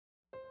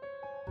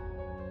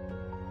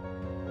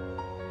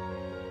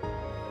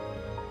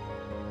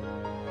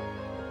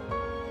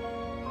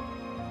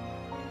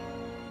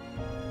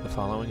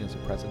following is a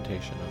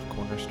presentation of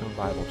Cornerstone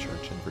Bible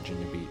Church in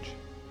Virginia Beach.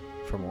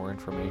 For more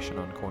information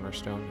on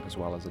Cornerstone, as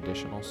well as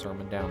additional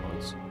sermon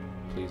downloads,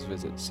 please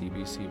visit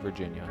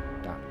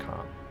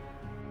cbcvirginia.com.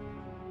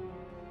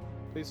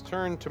 Please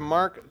turn to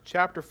Mark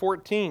chapter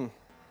 14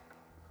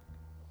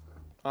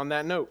 on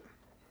that note.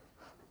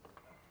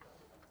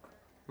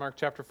 Mark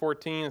chapter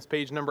 14 is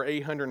page number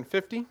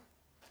 850.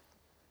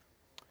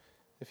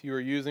 If you are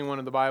using one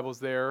of the Bibles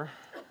there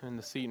in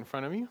the seat in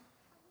front of you.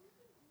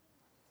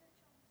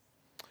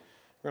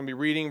 We're going to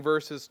be reading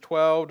verses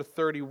 12 to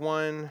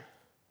 31, and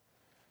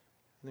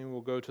then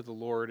we'll go to the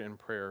Lord in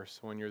prayer.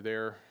 So when you're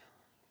there,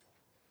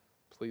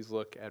 please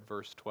look at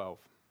verse 12.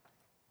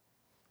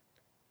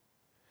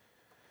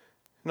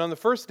 And on the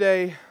first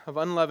day of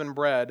unleavened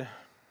bread,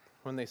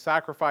 when they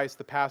sacrificed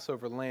the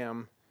Passover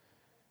lamb,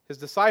 his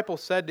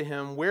disciples said to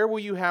him, "Where will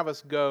you have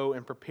us go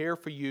and prepare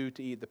for you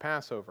to eat the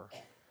Passover?"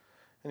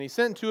 And he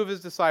sent two of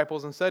his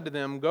disciples and said to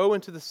them, "Go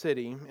into the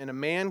city, and a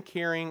man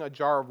carrying a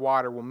jar of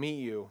water will meet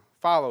you.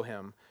 Follow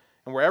him.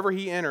 And wherever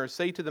he enters,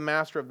 say to the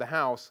master of the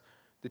house,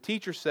 'The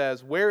teacher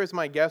says, where is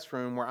my guest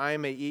room where I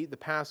may eat the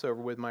Passover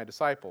with my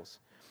disciples?'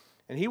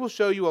 And he will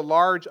show you a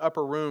large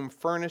upper room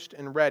furnished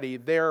and ready.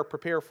 There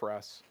prepare for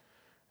us."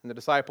 And the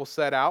disciples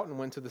set out and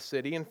went to the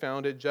city and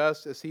found it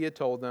just as he had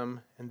told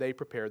them, and they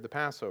prepared the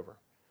Passover.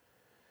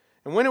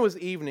 And when it was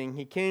evening,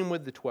 he came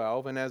with the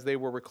 12, and as they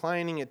were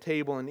reclining at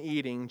table and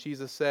eating,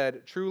 Jesus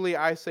said, "Truly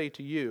I say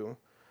to you,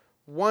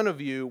 one of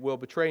you will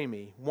betray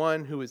me,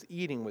 one who is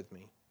eating with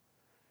me."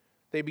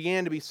 They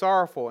began to be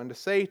sorrowful and to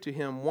say to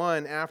him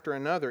one after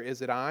another, "Is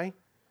it I?" And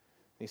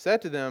he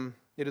said to them,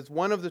 "It is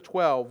one of the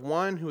 12,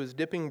 one who is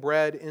dipping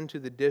bread into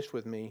the dish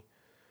with me.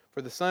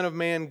 For the Son of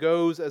Man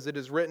goes as it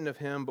is written of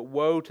him, but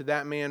woe to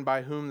that man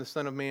by whom the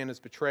Son of Man is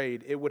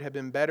betrayed. It would have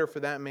been better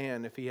for that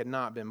man if he had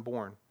not been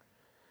born."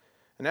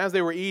 And as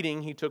they were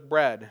eating, he took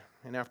bread,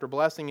 and after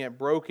blessing it,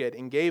 broke it,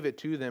 and gave it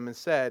to them, and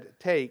said,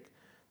 "Take,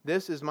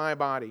 this is my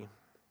body."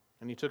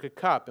 And he took a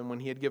cup, and when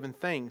he had given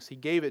thanks, he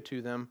gave it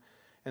to them,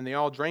 and they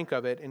all drank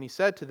of it. And he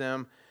said to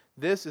them,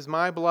 "This is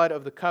my blood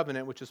of the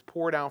covenant, which is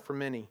poured out for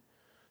many.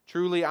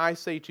 Truly I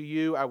say to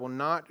you, I will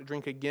not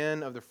drink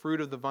again of the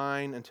fruit of the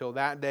vine until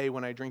that day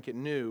when I drink it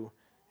new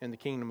in the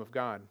kingdom of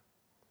God."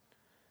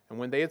 And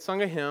when they had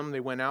sung a hymn, they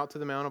went out to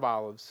the Mount of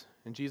Olives.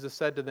 And Jesus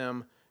said to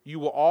them, "You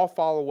will all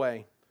fall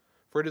away.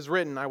 For it is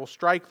written, I will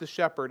strike the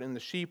shepherd, and the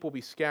sheep will be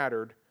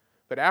scattered.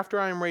 But after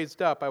I am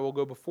raised up, I will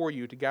go before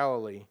you to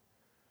Galilee."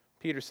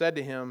 Peter said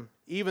to him,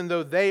 "Even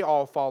though they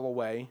all fall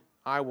away,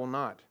 I will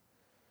not."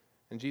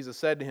 And Jesus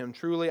said to him,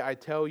 "Truly I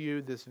tell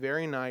you, this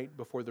very night,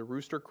 before the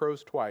rooster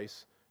crows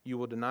twice, you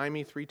will deny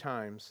me 3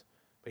 times.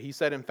 But he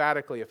said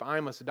emphatically, "If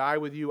I must die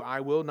with you, I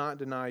will not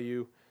deny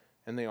you."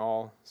 And they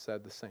all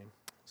said the same.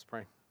 Let's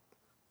pray.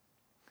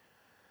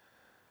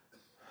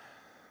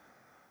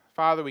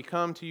 Father, we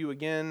come to you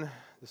again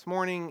this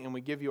morning, and we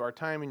give you our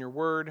time in your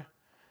word.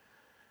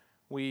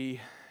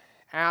 We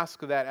ask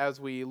that as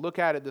we look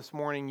at it this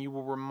morning, you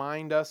will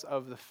remind us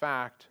of the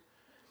fact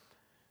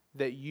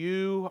that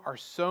you are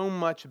so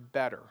much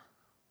better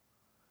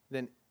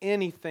than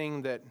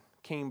anything that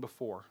came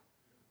before.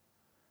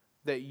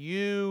 That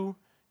your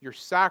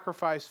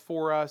sacrifice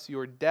for us,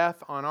 your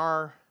death on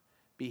our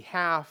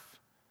behalf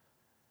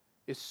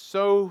is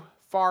so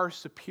far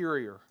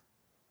superior,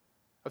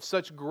 of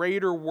such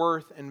greater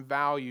worth and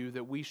value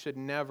that we should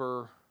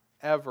never,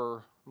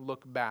 ever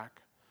look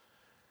back.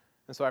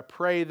 And so I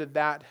pray that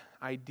that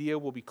idea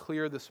will be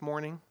clear this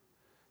morning.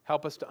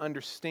 Help us to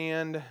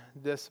understand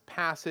this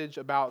passage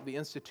about the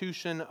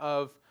institution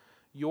of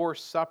your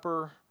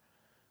supper.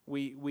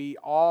 We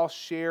all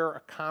share a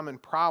common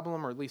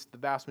problem, or at least the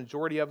vast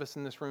majority of us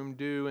in this room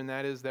do, and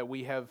that is that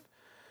we have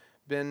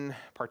been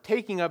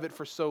partaking of it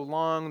for so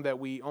long that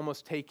we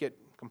almost take it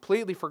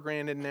completely for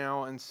granted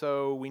now, and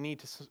so we need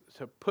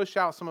to push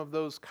out some of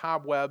those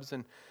cobwebs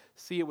and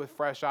see it with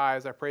fresh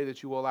eyes. I pray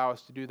that you will allow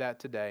us to do that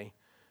today.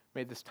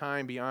 May this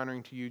time be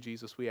honoring to you,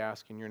 Jesus, we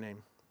ask in your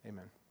name.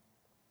 Amen.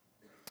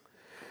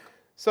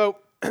 So,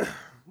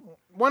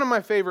 one of my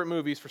favorite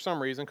movies for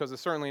some reason, because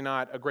it's certainly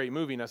not a great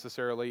movie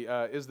necessarily,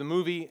 is the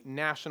movie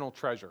National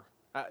Treasure.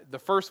 The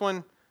first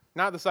one,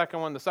 not the second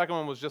one. The second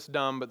one was just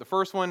dumb, but the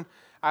first one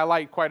I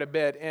liked quite a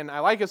bit. And I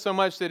like it so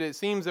much that it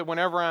seems that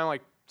whenever I'm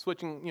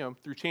switching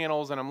through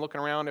channels and I'm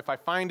looking around, if I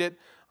find it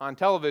on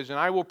television,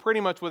 I will pretty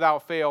much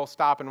without fail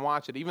stop and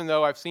watch it, even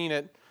though I've seen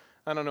it,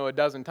 I don't know, a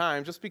dozen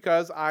times, just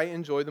because I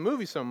enjoy the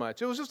movie so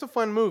much. It was just a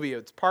fun movie.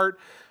 It's part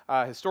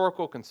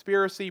historical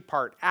conspiracy,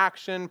 part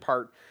action,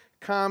 part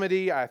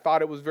comedy. I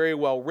thought it was very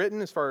well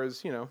written as far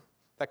as,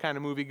 that kind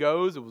of movie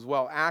goes. It was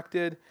well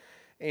acted,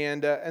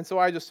 and so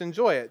I just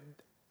enjoy it.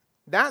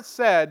 That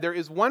said, there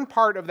is one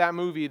part of that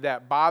movie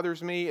that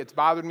bothers me. It's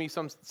bothered me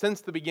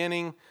since the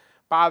beginning,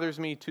 bothers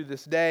me to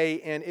this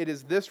day, and it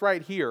is this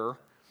right here.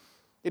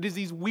 It is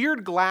these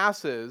weird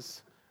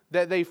glasses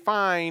that they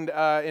find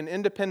in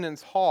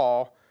Independence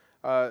Hall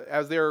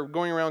as they're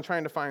going around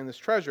trying to find this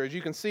treasure. As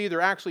you can see, there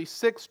are actually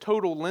 6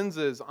 total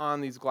lenses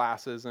on these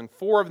glasses, and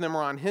 4 of them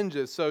are on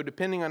hinges. So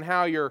depending on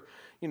how you're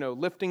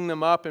lifting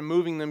them up and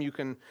moving them, you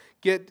can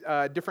get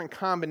different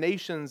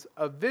combinations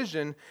of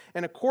vision.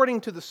 And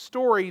according to the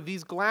story,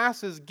 these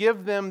glasses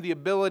give them the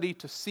ability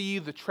to see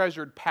the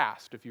treasured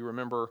past, if you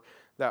remember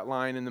that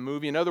line in the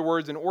movie. In other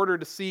words, in order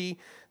to see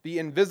the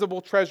invisible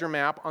treasure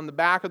map on the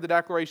back of the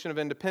Declaration of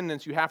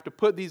Independence, you have to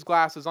put these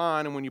glasses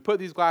on, and when you put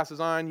these glasses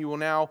on, you will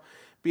now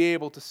be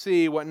able to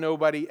see what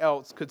nobody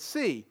else could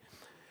see.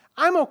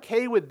 I'm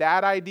okay with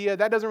that idea.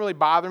 That doesn't really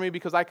bother me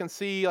because I can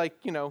see,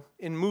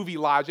 in movie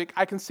logic,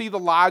 I can see the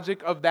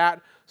logic of that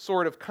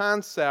sort of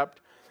concept.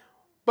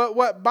 But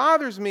what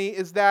bothers me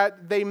is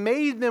that they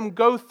made them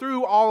go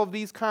through all of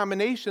these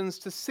combinations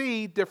to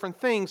see different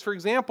things. For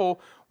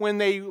example, when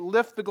they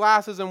lift the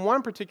glasses in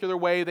one particular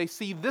way, they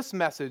see this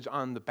message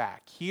on the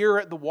back, here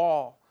at the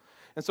wall.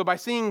 And so by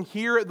seeing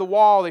here at the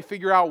wall, they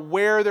figure out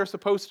where they're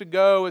supposed to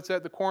go. It's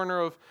at the corner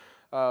of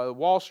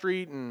Wall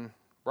Street and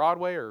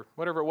Broadway or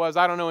whatever it was,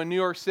 I don't know, in New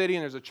York City,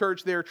 and there's a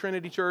church there,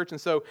 Trinity Church, and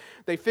so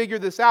they figure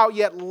this out.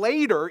 Yet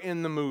later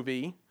in the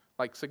movie,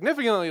 like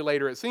significantly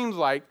later it seems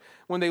like,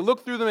 when they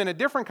look through them in a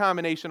different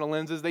combination of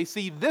lenses, they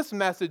see this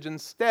message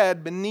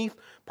instead beneath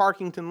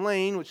Parkington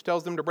Lane, which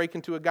tells them to break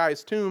into a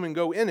guy's tomb and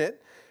go in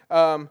it.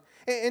 And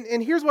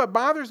here's what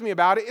bothers me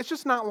about it. It's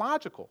just not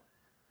logical.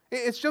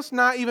 It's just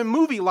not even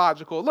movie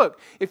logical. Look,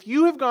 if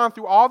you have gone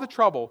through all the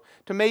trouble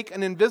to make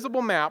an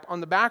invisible map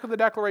on the back of the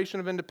Declaration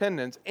of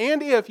Independence,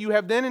 and if you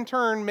have then in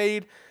turn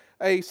made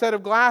a set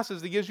of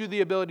glasses that gives you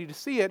the ability to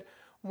see it,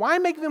 why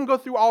make them go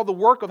through all the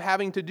work of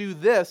having to do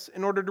this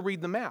in order to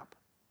read the map?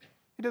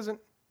 It doesn't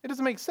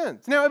make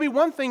sense. Now, it'd be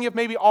one thing if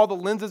maybe all the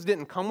lenses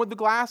didn't come with the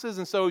glasses,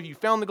 and so you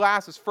found the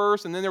glasses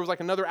first, and then there was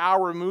like another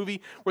hour of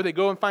movie where they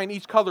go and find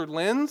each colored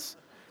lens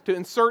to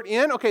insert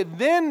in. Okay,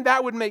 then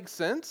that would make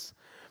sense.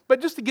 But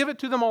just to give it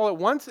to them all at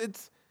once,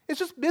 it's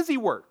just busy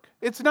work.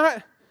 It's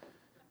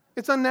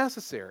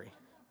unnecessary.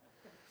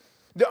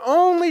 The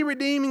only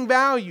redeeming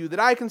value that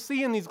I can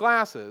see in these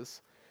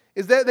glasses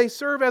is that they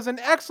serve as an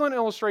excellent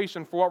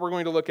illustration for what we're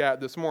going to look at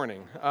this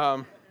morning.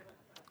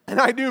 And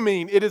I do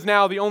mean it is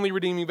now the only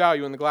redeeming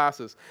value in the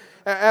glasses.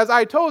 As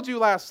I told you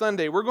last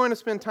Sunday, we're going to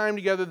spend time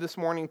together this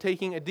morning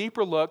taking a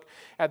deeper look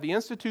at the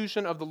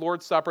institution of the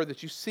Lord's Supper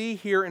that you see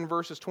here in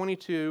verses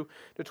 22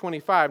 to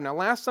 25. Now,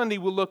 last Sunday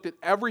we looked at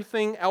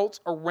everything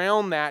else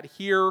around that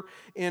here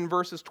in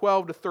verses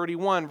 12 to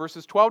 31.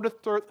 Verses 12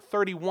 to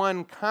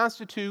 31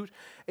 constitute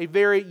a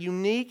very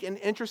unique and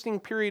interesting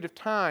period of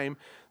time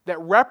that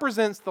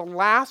represents the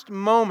last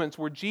moments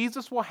where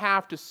Jesus will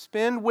have to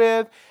spend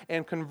with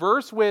and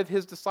converse with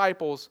his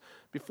disciples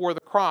before the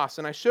cross.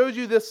 And I showed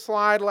you this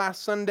slide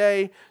last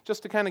Sunday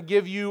just to kind of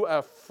give you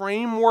a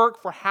framework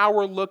for how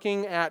we're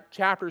looking at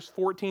chapters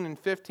 14 and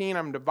 15.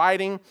 I'm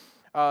dividing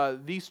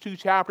these 2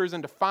 chapters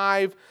into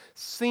 5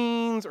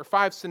 scenes or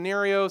 5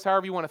 scenarios,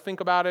 however you want to think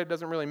about it. It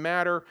doesn't really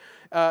matter.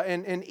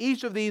 And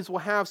each of these will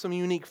have some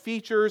unique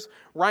features.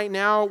 Right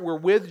now, we're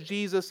with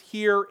Jesus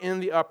here in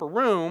the upper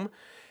room.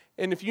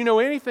 And if you know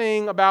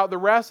anything about the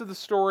rest of the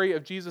story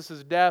of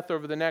Jesus' death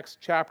over the next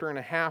chapter and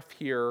a half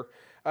here,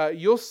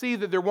 you'll see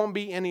that there won't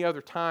be any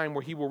other time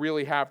where he will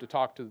really have to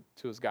talk to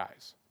his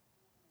guys.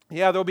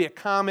 Yeah, there'll be a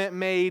comment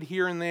made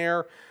here and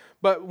there,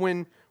 but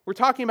when we're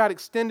talking about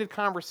extended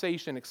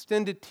conversation,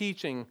 extended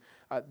teaching,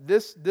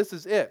 this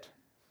is it.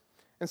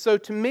 And so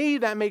to me,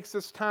 that makes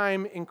this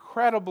time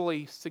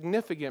incredibly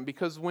significant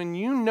because when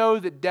you know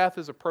that death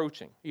is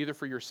approaching, either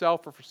for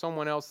yourself or for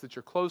someone else that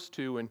you're close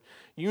to, and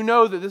you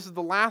know that this is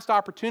the last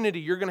opportunity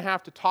you're going to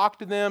have to talk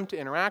to them, to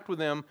interact with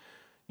them,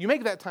 you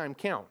make that time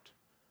count.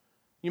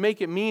 You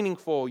make it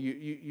meaningful.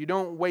 You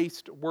don't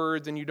waste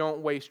words and you don't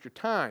waste your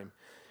time.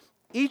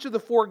 Each of the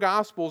 4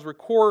 Gospels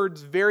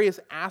records various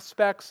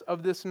aspects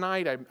of this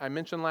night. I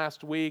mentioned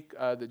last week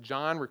that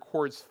John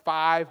records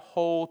 5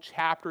 whole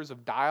chapters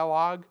of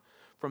dialogue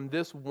from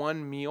this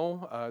one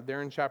meal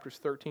there in chapters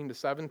 13 to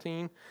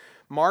 17.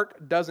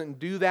 Mark doesn't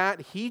do that.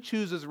 He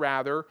chooses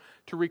rather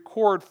to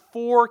record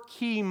 4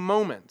 key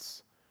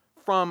moments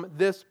from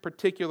this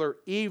particular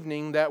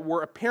evening that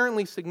were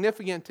apparently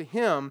significant to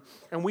him,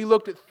 and we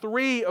looked at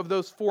 3 of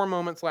those 4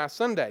 moments last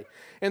Sunday.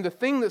 And the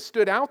thing that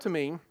stood out to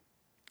me,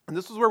 and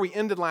this is where we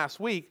ended last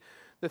week,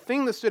 the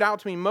thing that stood out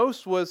to me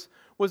most was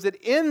that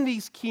in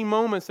these key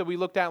moments that we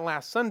looked at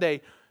last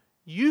Sunday,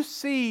 you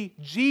see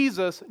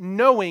Jesus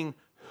knowing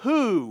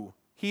who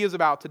he is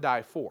about to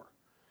die for.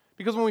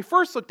 Because when we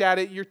first looked at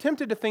it, you're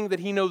tempted to think that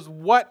he knows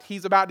what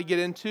he's about to get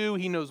into,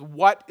 he knows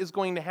what is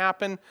going to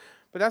happen,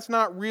 but that's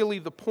not really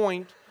the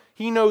point.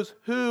 He knows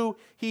who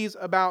he's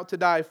about to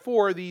die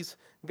for, these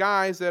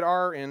guys that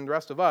are, and the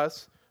rest of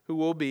us, who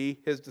will be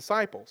his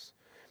disciples.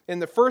 In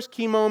the first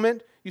key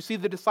moment, You see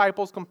the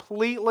disciples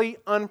completely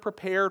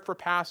unprepared for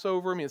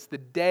Passover. I mean, it's the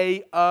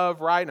day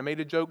of, right? And I made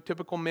a joke,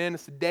 typical men,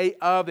 it's the day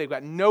of. They've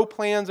got no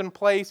plans in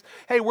place.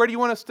 Hey, where do you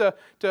want us to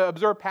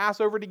observe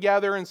Passover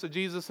together? And so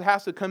Jesus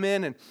has to come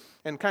in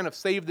and kind of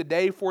save the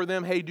day for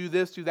them. Hey, do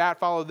this, do that,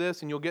 follow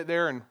this, and you'll get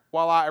there, and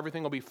voila,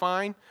 everything will be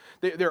fine.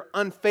 They're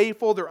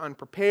unfaithful, they're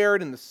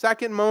unprepared. In the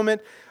second moment,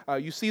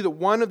 you see that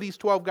one of these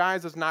 12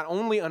 guys is not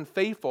only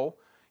unfaithful,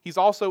 he's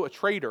also a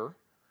traitor.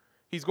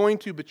 He's going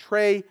to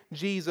betray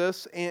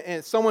Jesus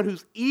and someone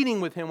who's eating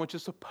with him, which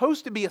is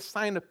supposed to be a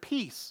sign of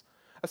peace,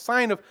 a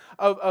sign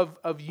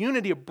of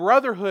unity, of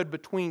brotherhood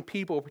between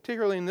people,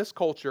 particularly in this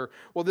culture.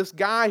 Well, this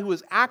guy who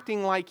is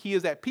acting like he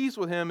is at peace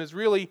with him is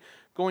really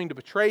going to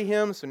betray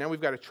him. So now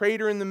we've got a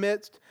traitor in the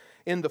midst.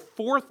 In the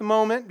fourth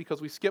moment, because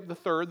we skipped the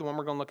third, the one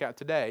we're going to look at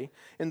today,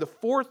 in the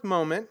fourth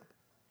moment,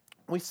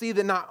 we see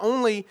that not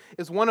only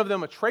is one of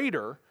them a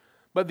traitor,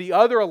 but the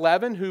other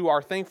 11, who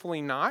are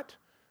thankfully not,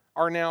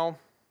 are now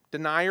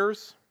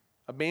deniers,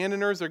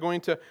 abandoners. They're going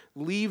to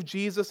leave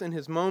Jesus in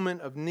his moment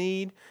of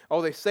need.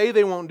 Oh, they say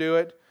they won't do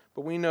it,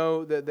 but we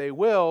know that they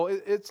will.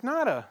 It's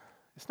not a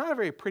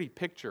very pretty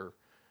picture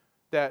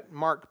that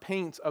Mark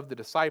paints of the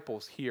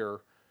disciples here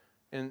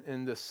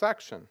in this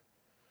section.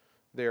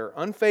 They're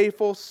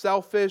unfaithful,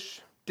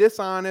 selfish,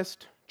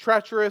 dishonest,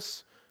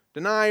 treacherous,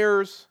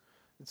 deniers,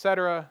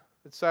 etc.,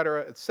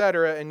 etc.,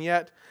 etc. And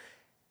yet,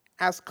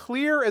 as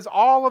clear as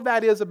all of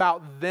that is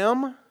about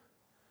them,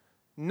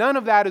 none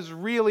of that is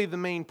really the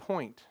main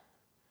point.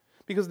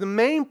 Because the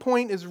main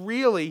point is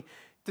really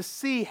to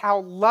see how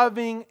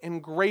loving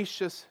and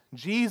gracious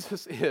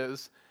Jesus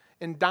is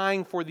in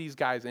dying for these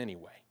guys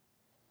anyway.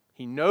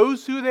 He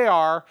knows who they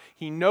are.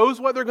 He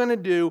knows what they're going to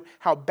do,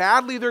 how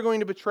badly they're going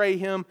to betray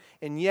him,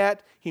 and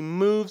yet he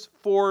moves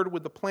forward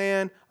with the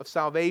plan of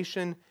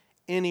salvation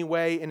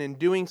anyway. And in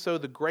doing so,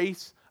 the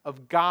grace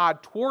of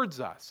God towards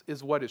us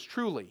is what is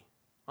truly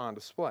on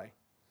display.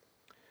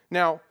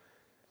 Now,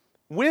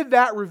 with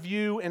that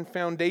review and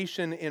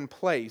foundation in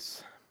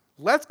place,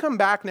 let's come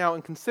back now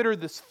and consider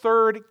this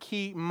third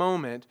key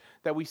moment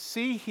that we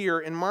see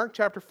here in Mark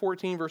chapter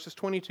 14, verses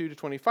 22 to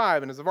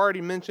 25. And as I've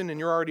already mentioned, and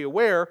you're already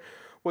aware,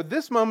 what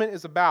this moment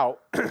is about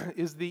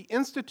is the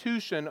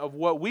institution of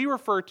what we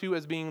refer to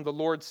as being the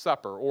Lord's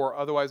Supper, or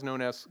otherwise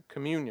known as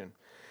communion.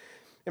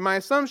 And my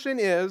assumption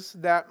is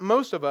that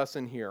most of us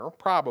in here,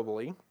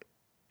 probably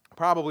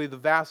the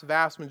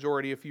vast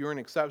majority, if you're an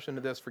exception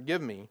to this,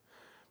 forgive me,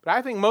 but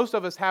I think most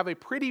of us have a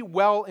pretty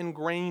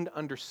well-ingrained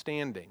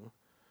understanding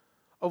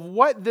of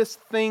what this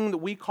thing that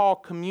we call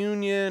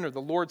communion or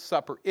the Lord's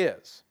Supper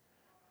is.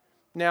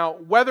 Now,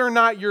 whether or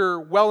not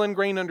your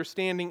well-ingrained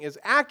understanding is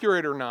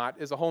accurate or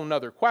not is a whole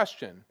nother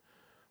question.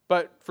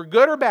 But for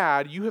good or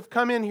bad, you have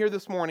come in here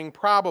this morning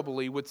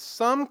probably with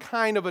some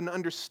kind of an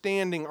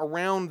understanding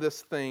around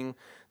this thing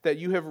that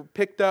you have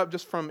picked up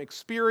just from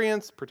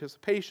experience,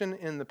 participation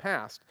in the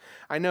past.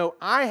 I know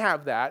I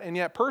have that, and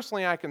yet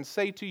personally I can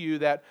say to you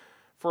that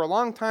for a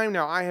long time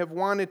now, I have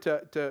wanted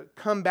to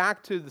come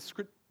back to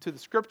the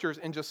Scriptures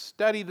and just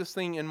study this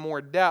thing in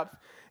more depth.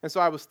 And so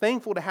I was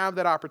thankful to have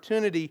that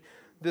opportunity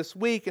this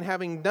week. And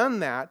having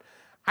done that,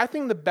 I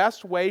think the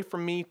best way for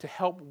me to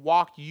help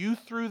walk you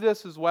through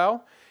this as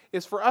well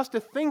is for us to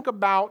think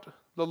about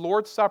the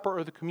Lord's Supper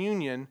or the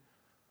communion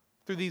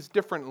through these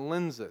different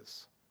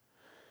lenses.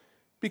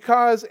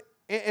 Because,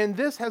 and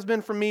this has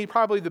been for me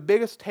probably the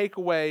biggest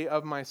takeaway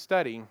of my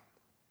study,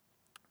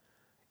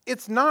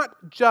 it's not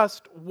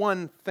just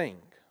one thing.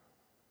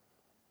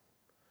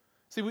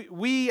 See,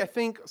 we I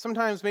think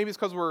sometimes maybe it's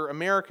because we're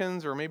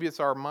Americans or maybe it's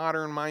our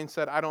modern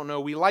mindset, I don't know.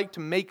 We like to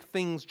make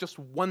things just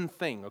one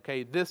thing,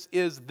 okay? This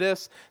is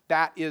this,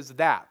 that is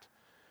that.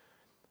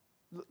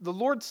 The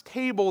Lord's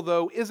table,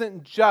 though,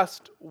 isn't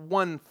just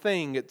one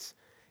thing.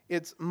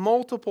 It's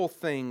multiple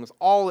things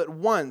all at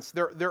once.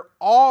 They're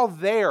all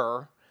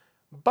there,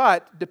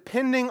 but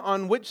depending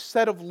on which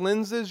set of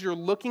lenses you're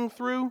looking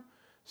through,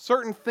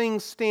 certain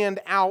things stand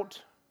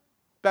out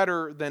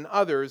better than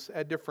others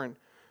at different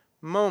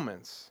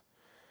moments.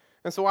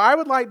 And so I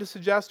would like to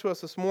suggest to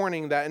us this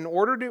morning that in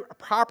order to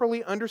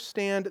properly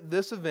understand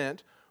this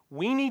event,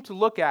 we need to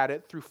look at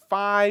it through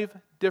 5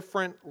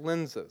 different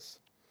lenses.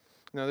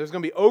 Now, there's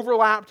going to be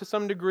overlap to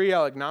some degree.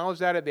 I'll acknowledge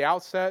that at the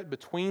outset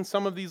between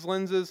some of these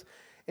lenses.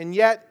 And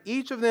yet,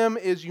 each of them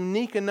is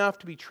unique enough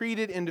to be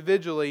treated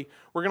individually.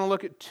 We're going to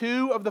look at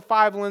 2 of the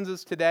 5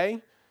 lenses today.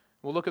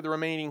 We'll look at the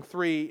remaining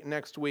 3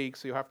 next week,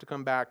 so you'll have to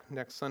come back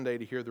next Sunday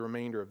to hear the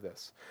remainder of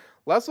this.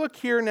 Let's look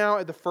here now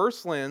at the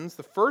first lens.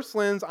 The first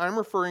lens I'm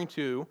referring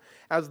to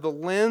as the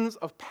lens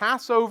of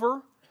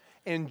Passover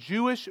and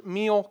Jewish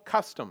meal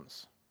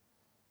customs.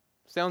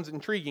 Sounds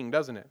intriguing,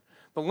 doesn't it?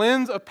 The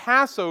lens of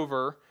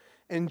Passover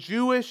and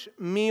Jewish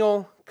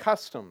meal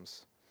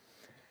customs.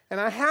 And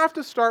I have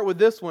to start with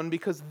this one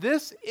because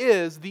this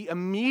is the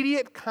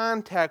immediate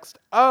context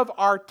of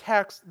our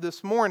text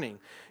this morning.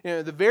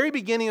 At the very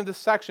beginning of this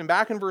section,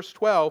 back in verse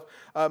 12,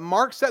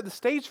 Mark set the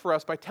stage for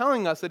us by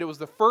telling us that it was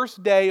the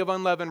first day of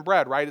unleavened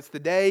bread, right? It's the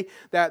day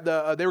that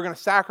they were going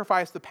to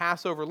sacrifice the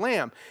Passover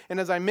lamb. And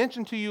as I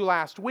mentioned to you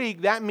last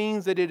week, that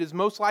means that it is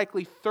most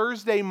likely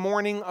Thursday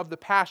morning of the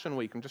Passion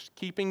Week. I'm just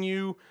keeping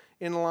you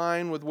in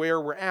line with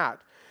where we're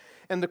at.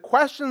 And the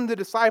question the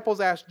disciples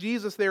asked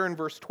Jesus there in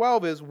verse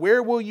 12 is,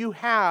 where will you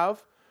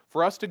have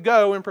for us to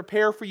go and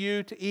prepare for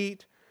you to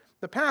eat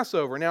the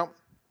Passover? Now,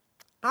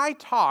 I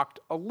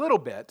talked a little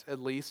bit, at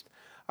least,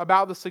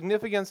 about the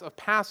significance of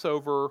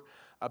Passover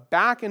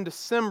back in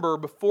December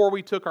before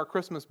we took our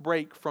Christmas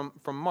break from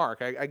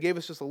Mark. I gave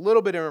us just a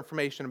little bit of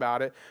information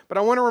about it, but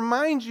I want to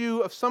remind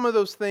you of some of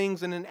those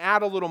things and then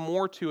add a little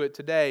more to it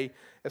today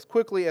as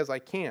quickly as I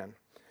can.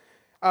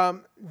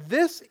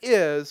 This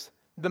is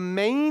the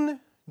main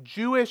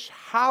Jewish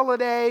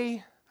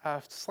holiday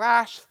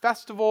slash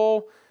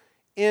festival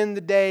in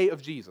the day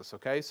of Jesus,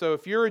 okay? So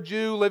if you're a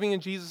Jew living in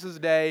Jesus'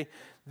 day,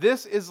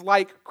 this is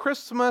like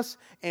Christmas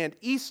and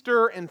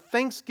Easter and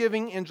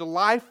Thanksgiving and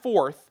July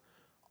 4th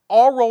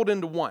all rolled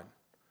into one.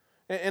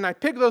 And I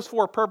picked those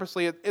four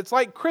purposely. It's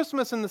like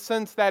Christmas in the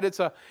sense that it's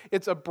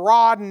a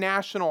broad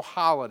national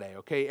holiday,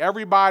 okay?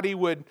 Everybody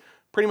would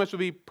pretty much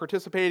be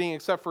participating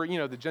except for,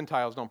 the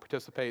Gentiles don't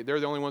participate. They're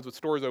the only ones with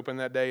stores open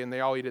that day and they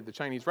all eat at the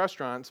Chinese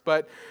restaurants.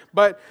 But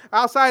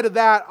outside of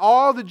that,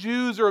 all the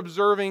Jews are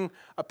observing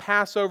a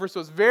Passover. So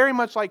it's very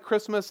much like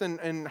Christmas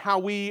and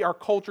how our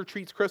culture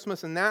treats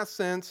Christmas in that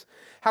sense.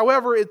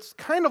 However, it's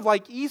kind of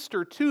like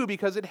Easter too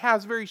because it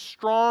has very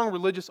strong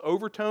religious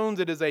overtones.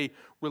 It is a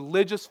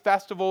religious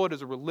festival. It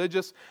is a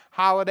religious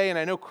holiday. And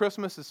I know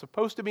Christmas is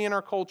supposed to be in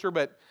our culture,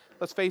 but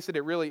let's face it,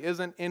 it really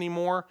isn't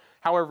anymore.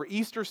 However,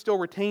 Easter still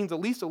retains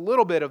at least a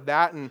little bit of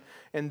that, and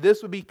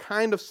this would be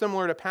kind of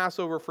similar to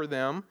Passover for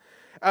them.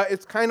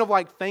 It's kind of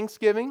like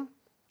Thanksgiving,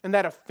 in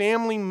that a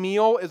family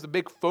meal is a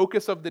big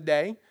focus of the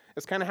day.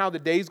 It's kind of how the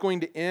day's going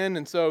to end,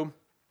 and so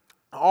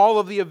all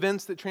of the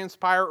events that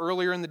transpire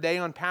earlier in the day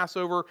on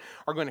Passover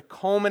are going to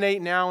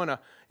culminate now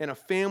in a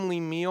family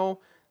meal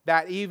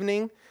that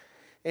evening.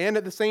 And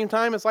at the same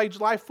time, it's like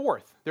July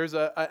 4th. There's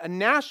a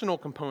national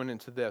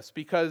component to this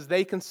because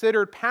they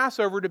considered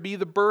Passover to be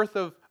the birth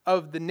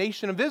of the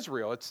nation of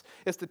Israel. It's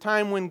the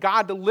time when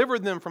God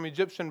delivered them from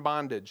Egyptian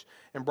bondage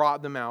and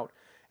brought them out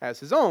as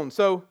His own.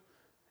 So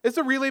it's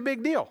a really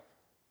big deal.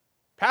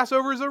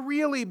 Passover is a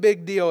really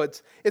big deal.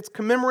 It's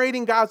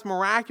commemorating God's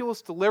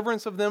miraculous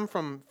deliverance of them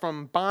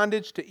from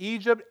bondage to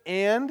Egypt,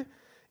 and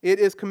it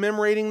is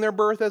commemorating their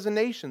birth as a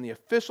nation, the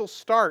official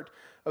start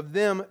of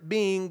them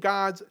being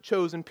God's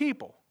chosen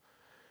people.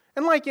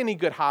 And like any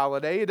good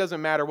holiday, it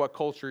doesn't matter what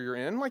culture you're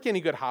in, like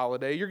any good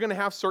holiday, you're going to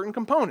have certain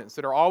components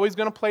that are always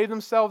going to play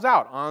themselves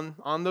out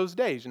on those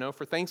days.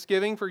 For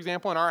Thanksgiving, for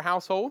example, in our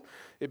household,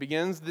 it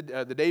begins, the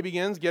day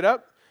begins, get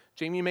up,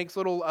 Jamie makes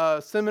little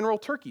cinnamon roll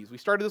turkeys. We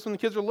started this when the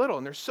kids were little,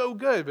 and they're so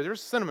good, but they're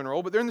cinnamon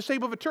roll, but they're in the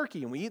shape of a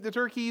turkey, and we eat the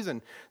turkeys,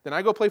 and then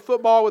I go play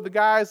football with the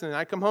guys, and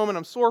I come home and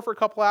I'm sore for a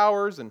couple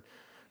hours, and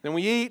then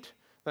we eat.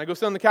 Then I go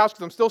sit on the couch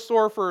because I'm still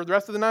sore for the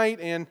rest of the night.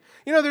 And,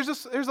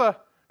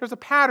 there's a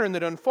pattern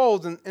that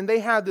unfolds, and they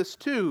had this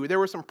too. There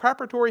were some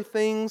preparatory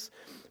things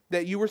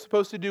that you were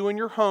supposed to do in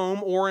your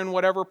home or in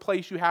whatever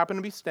place you happen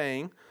to be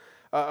staying.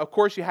 Of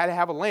course, you had to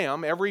have a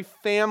lamb. Every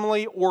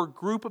family or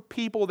group of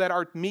people that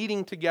are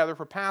meeting together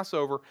for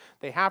Passover,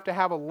 they have to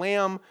have a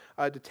lamb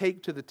to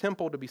take to the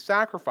temple to be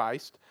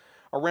sacrificed.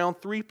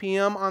 Around 3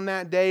 p.m. on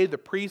that day, the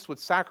priest would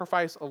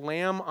sacrifice a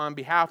lamb on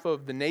behalf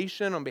of the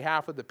nation, on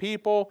behalf of the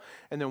people.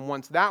 And then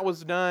once that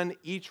was done,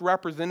 each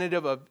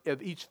representative of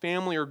each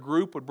family or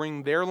group would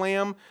bring their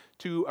lamb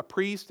to a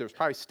priest. There's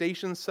probably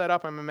stations set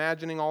up, I'm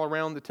imagining, all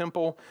around the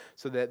temple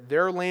so that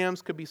their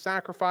lambs could be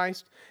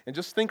sacrificed. And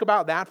just think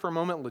about that for a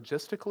moment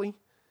logistically.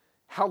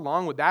 How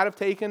long would that have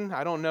taken?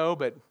 I don't know,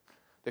 but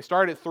they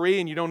start at 3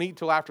 and you don't eat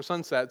till after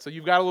sunset. So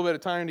you've got a little bit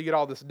of time to get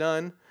all this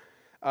done.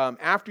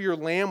 After your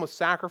lamb was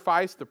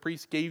sacrificed, the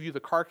priest gave you the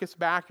carcass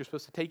back. You're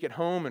supposed to take it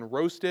home and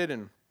roast it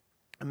and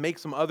make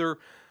some other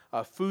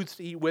foods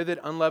to eat with it,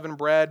 unleavened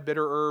bread,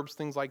 bitter herbs,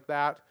 things like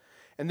that.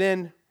 And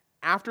then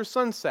after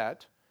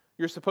sunset,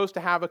 you're supposed to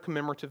have a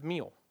commemorative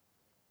meal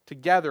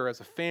together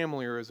as a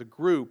family or as a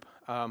group.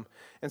 And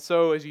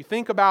so as you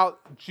think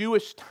about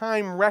Jewish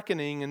time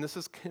reckoning, and this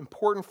is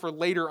important for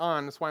later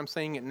on, that's why I'm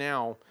saying it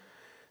now,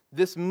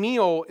 this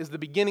meal is the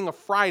beginning of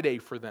Friday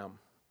for them.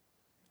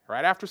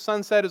 Right after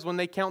sunset is when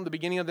they count the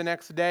beginning of the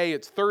next day.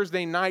 It's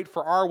Thursday night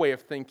for our way of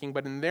thinking,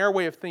 but in their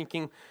way of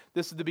thinking,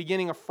 this is the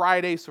beginning of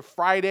Friday. So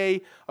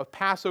Friday of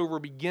Passover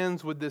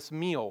begins with this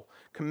meal,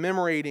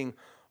 commemorating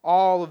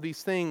all of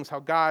these things,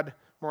 how God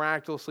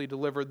miraculously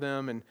delivered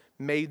them and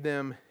made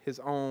them His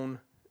own,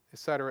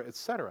 etc.,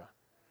 etc.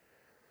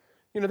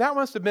 That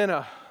must have been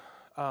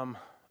an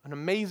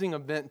amazing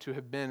event to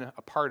have been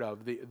a part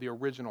of, the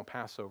original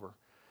Passover.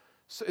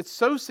 So it's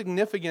so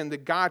significant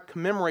that God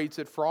commemorates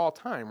it for all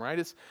time,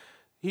 right?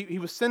 He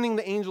was sending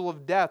the angel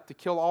of death to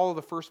kill all of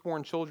the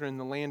firstborn children in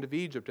the land of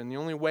Egypt. And the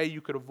only way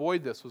you could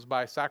avoid this was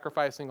by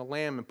sacrificing a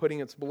lamb and putting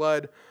its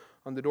blood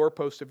on the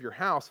doorpost of your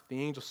house. If the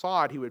angel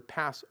saw it, he would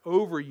pass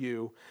over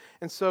you.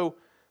 And so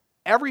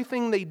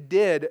everything they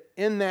did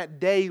in that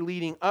day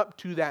leading up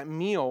to that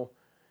meal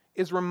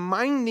is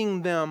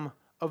reminding them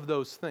of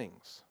those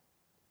things.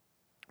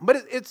 But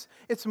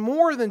it's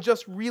more than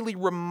just really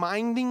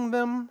reminding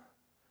them.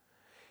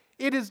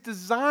 It is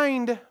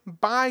designed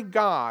by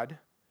God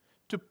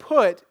to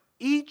put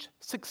each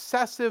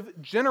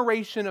successive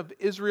generation of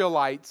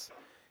Israelites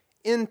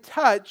in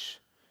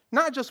touch,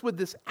 not just with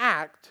this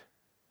act,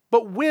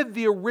 but with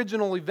the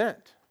original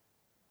event.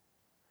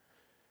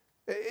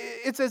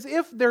 It's as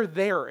if they're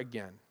there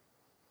again.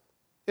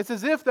 It's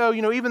as if, though,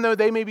 even though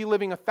they may be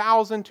living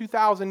 1,000,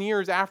 2,000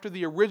 years after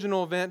the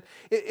original event,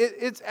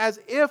 it's as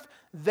if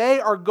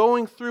they are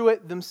going through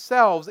it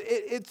themselves.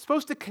 It's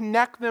supposed to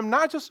connect them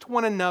not just to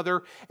one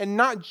another and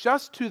not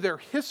just to their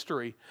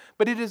history,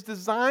 but it is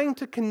designed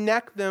to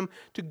connect them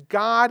to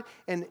God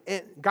and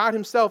God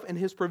Himself and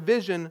His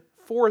provision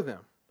for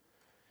them.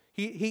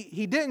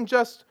 He didn't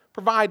just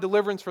provide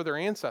deliverance for their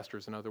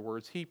ancestors, in other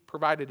words. He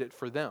provided it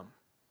for them.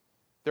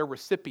 They're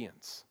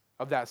recipients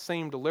of that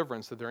same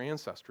deliverance that their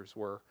ancestors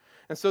were.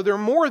 And so they're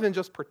more than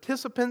just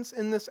participants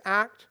in this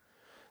act.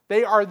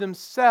 They are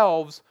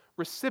themselves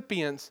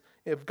recipients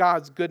of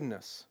God's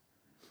goodness.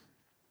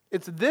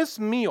 It's this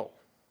meal,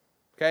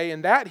 okay,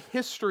 and that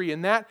history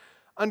and that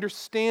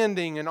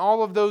understanding and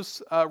all of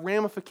those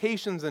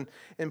ramifications and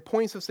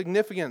points of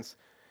significance.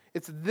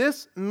 It's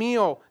this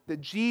meal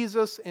that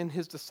Jesus and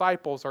His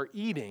disciples are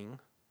eating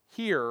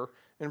here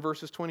in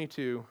verses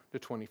 22 to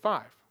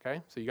 25.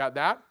 Okay, so you got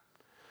that?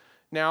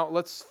 Now,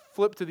 let's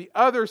flip to the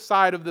other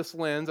side of this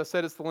lens. I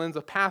said it's the lens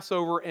of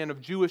Passover and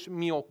of Jewish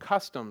meal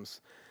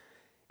customs.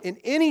 In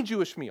any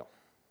Jewish meal,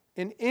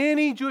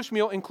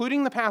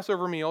 including the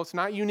Passover meal, it's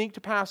not unique to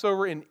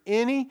Passover, in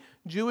any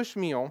Jewish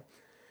meal,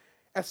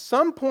 at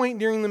some point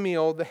during the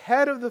meal, the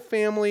head of the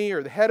family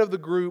or the head of the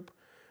group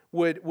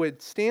would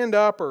stand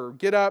up or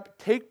get up,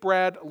 take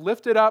bread,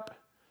 lift it up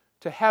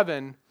to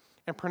heaven,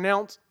 and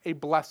pronounce a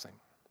blessing.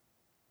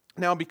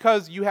 Now,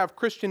 because you have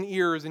Christian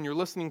ears and you're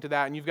listening to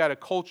that and you've got a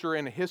culture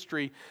and a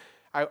history,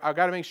 I've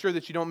got to make sure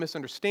that you don't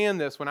misunderstand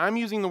this. When I'm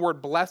using the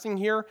word blessing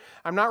here,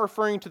 I'm not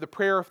referring to the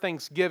prayer of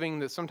thanksgiving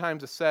that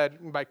sometimes is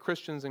said by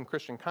Christians in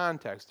Christian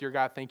context. Dear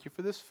God, thank you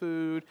for this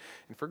food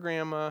and for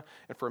grandma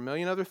and for a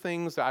million other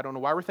things that I don't know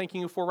why we're thanking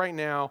you for right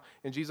now.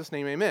 In Jesus'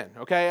 name, amen.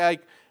 Okay,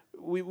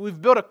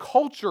 we've built a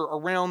culture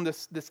around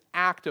this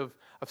act of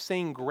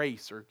saying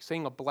grace or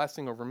saying a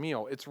blessing over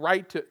meal. It's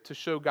right to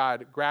show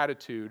God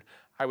gratitude.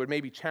 I would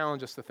maybe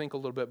challenge us to think a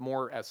little bit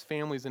more as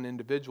families and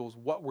individuals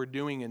what we're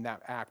doing in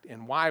that act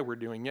and why we're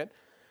doing it.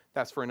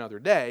 That's for another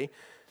day.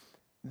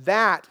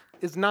 That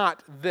is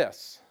not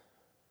this.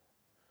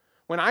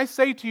 When I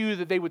say to you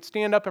that they would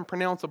stand up and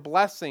pronounce a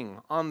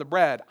blessing on the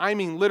bread, I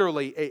mean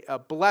literally a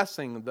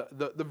blessing.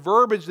 The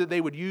verbiage that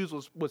they would use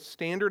was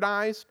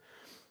standardized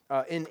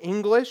in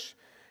English.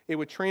 It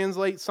would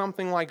translate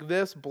something like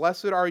this: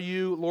 Blessed are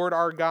you, Lord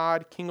our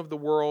God, King of the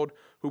world,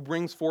 who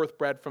brings forth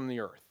bread from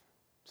the earth.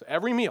 So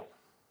every meal,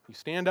 you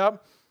stand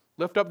up,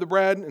 lift up the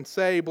bread, and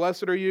say,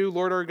 Blessed are you,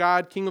 Lord our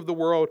God, King of the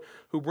world,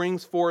 who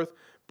brings forth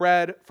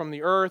bread from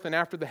the earth. And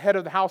after the head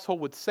of the household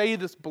would say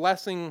this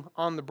blessing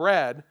on the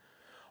bread,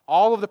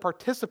 all of the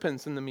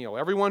participants in the meal,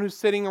 everyone who's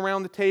sitting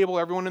around the table,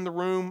 everyone in the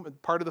room,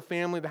 part of the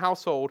family, the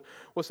household,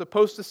 was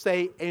supposed to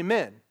say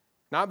amen.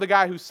 Not the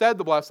guy who said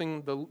the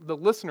blessing, the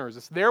listeners.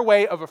 It's their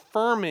way of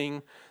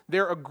affirming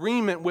their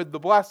agreement with the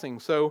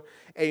blessing. So,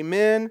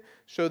 amen,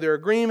 show their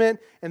agreement,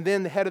 and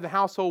then the head of the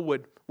household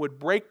would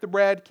break the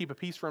bread, keep a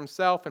piece for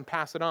himself, and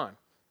pass it on.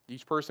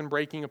 Each person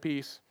breaking a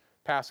piece,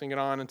 passing it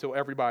on until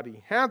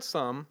everybody had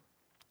some.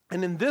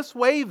 And in this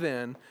way,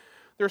 then,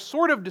 they're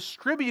sort of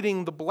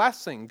distributing the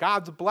blessing,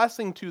 God's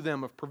blessing to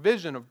them of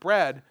provision of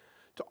bread,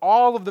 to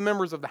all of the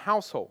members of the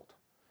household.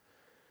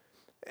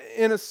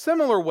 In a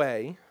similar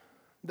way,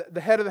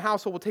 the head of the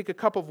household would take a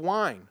cup of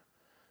wine,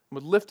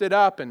 would lift it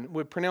up, and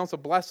would pronounce a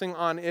blessing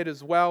on it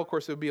as well. Of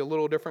course, it would be a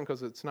little different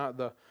because it's not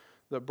the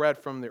bread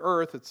from the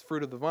earth, it's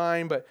fruit of the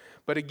vine. But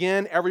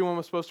again, everyone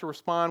was supposed to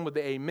respond with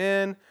the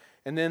amen,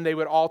 and then they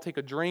would all take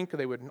a drink.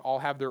 They would all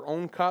have their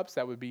own cups.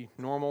 That would be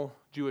normal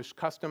Jewish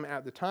custom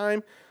at the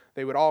time.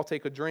 They would all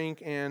take a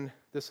drink, and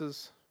this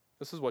is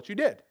what you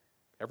did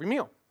every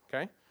meal.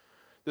 Okay,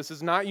 this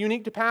is not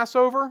unique to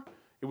Passover.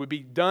 It would be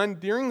done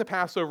during the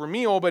Passover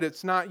meal, but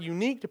it's not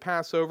unique to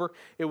Passover.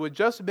 It would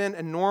just have been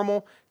a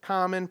normal,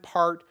 common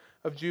part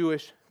of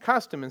Jewish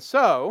custom. And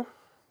so,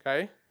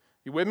 okay,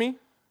 you with me?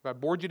 If I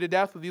bored you to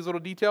death with these little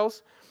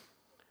details.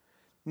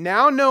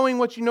 Now knowing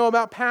what you know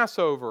about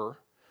Passover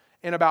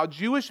and about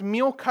Jewish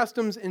meal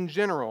customs in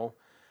general,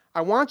 I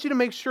want you to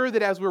make sure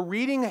that as we're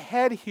reading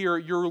ahead here,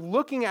 you're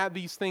looking at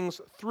these things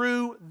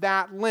through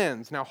that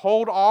lens. Now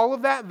hold all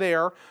of that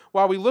there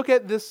while we look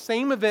at this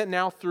same event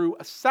now through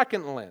a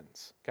second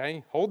lens.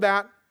 Okay, hold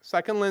that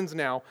second lens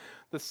now.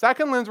 The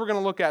second lens we're going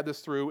to look at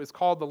this through is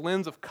called the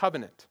lens of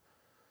covenant.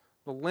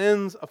 The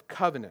lens of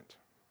covenant.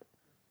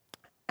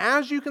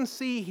 as you can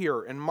see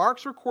here in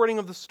Mark's recording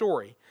of the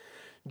story,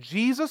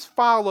 Jesus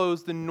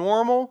follows the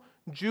normal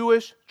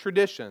Jewish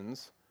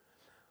traditions,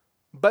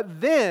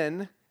 but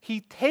then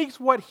he takes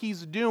what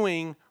he's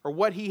doing or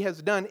what he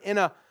has done in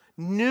a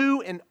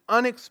new and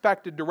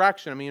unexpected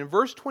direction. I mean, in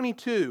verse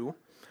 22,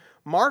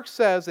 Mark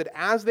says that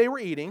as they were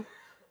eating,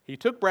 he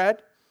took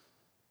bread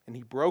and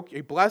he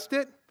blessed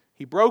it,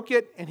 he broke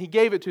it, and he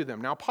gave it to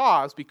them. Now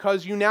pause,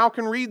 because you now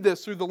can read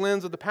this through the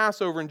lens of the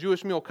Passover and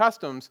Jewish meal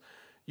customs.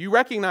 You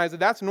recognize that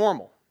that's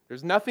normal.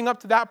 There's nothing up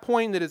to that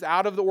point that is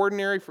out of the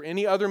ordinary for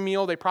any other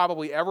meal they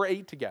probably ever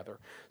ate together.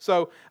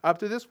 So up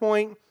to this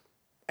point,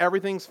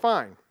 everything's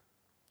fine.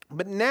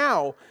 But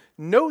now,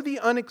 note the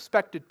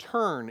unexpected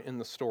turn in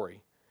the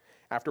story.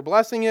 After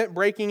blessing it,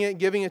 breaking it,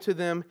 giving it to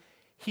them,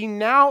 he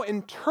now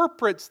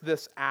interprets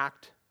this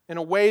act in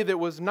a way that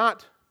was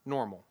not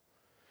normal.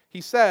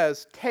 He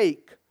says,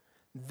 "Take,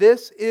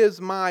 this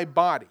is my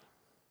body."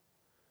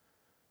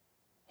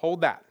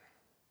 Hold that.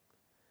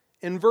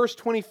 In verse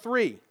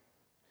 23,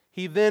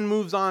 he then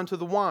moves on to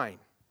the wine.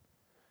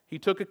 He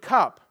took a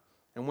cup,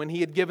 and when he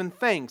had given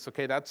thanks,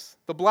 okay, that's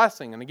the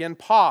blessing. And again,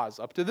 pause.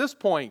 Up to this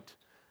point,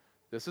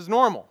 this is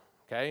normal.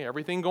 Okay,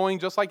 everything going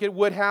just like it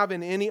would have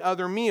in any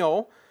other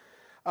meal.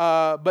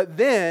 But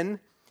then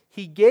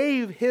he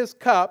gave his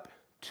cup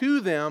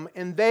to them,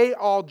 and they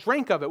all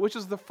drank of it, which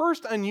is the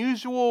first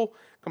unusual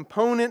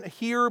component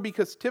here,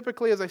 because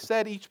typically, as I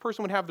said, each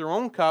person would have their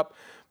own cup.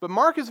 But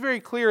Mark is very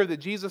clear that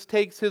Jesus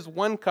takes his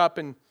one cup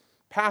and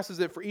passes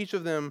it for each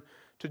of them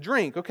to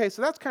drink. Okay,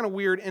 so that's kind of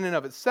weird in and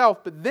of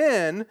itself. But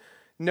then,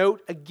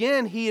 note,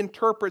 again, he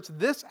interprets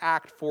this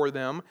act for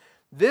them.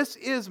 "This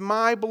is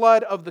my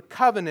blood of the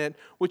covenant,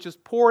 which is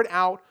poured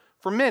out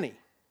for many."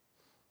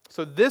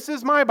 So this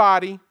is my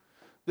body.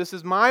 This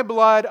is my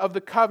blood of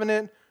the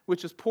covenant,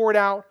 which is poured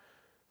out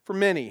for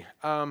many.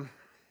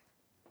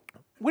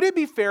 Would it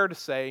be fair to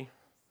say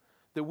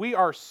that we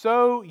are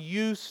so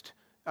used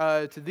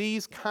to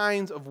these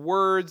kinds of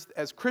words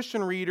as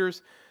Christian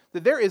readers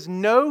that there is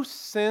no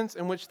sense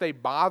in which they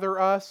bother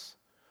us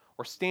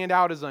or stand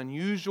out as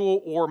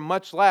unusual, or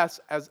much less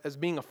as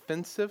being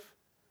offensive?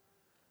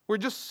 We're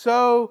just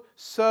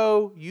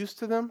so used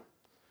to them.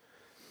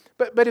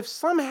 But if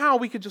somehow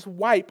we could just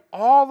wipe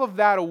all of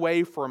that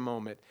away for a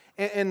moment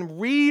and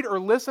read or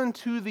listen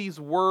to these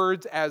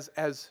words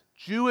as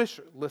Jewish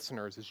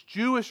listeners, as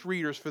Jewish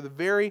readers for the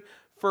very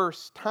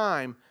first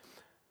time,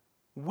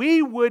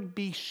 we would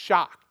be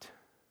shocked,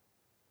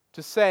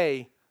 to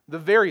say the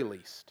very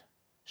least.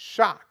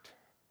 Shocked.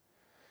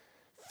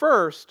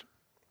 First,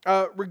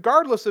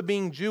 regardless of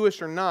being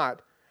Jewish or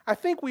not, I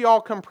think we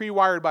all come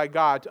pre-wired by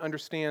God to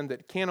understand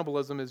that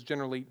cannibalism is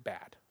generally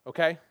bad,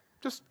 okay?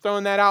 Just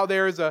throwing that out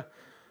there as a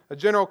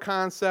general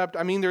concept.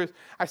 I mean,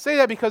 I say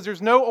that because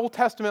there's no Old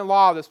Testament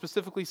law that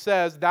specifically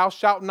says, "Thou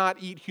shalt not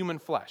eat human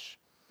flesh,"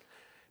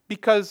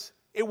 because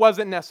it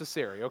wasn't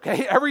necessary,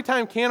 okay? Every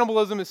time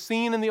cannibalism is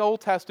seen in the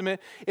Old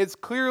Testament, it's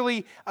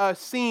clearly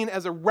seen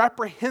as a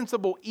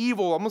reprehensible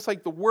evil, almost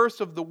like the worst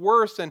of the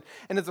worst, and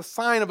as a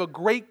sign of a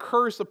great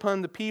curse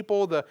upon the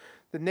people, the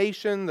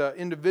nation, the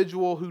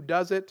individual who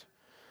does it.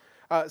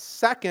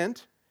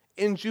 Second,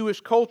 in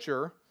Jewish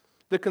culture,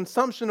 the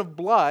consumption of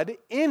blood,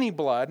 any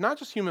blood, not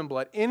just human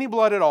blood, any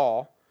blood at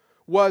all,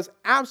 was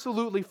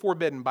absolutely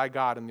forbidden by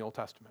God in the Old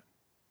Testament.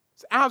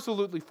 It's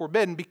absolutely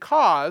forbidden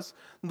because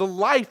the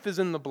life is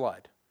in the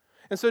blood.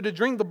 And so to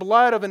drink the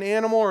blood of an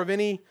animal or of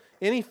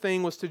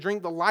anything was to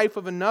drink the life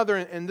of another,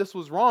 and this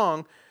was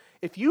wrong.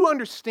 If you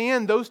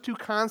understand those two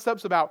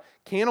concepts about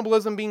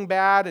cannibalism being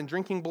bad and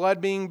drinking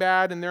blood being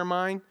bad in their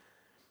mind,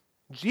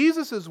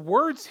 Jesus'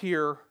 words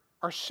here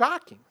are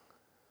shocking.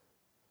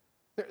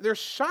 They're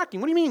shocking.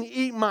 What do you mean,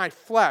 eat my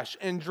flesh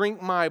and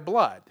drink my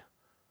blood?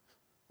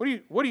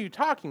 What are you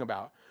talking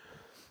about?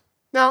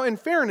 Now, in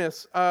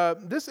fairness,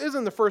 this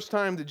isn't the first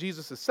time that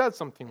Jesus has said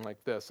something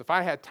like this. If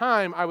I had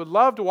time, I would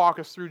love to walk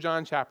us through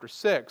John chapter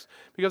 6,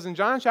 because in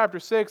John chapter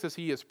 6, as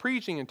he is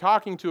preaching and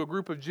talking to a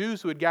group of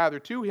Jews who had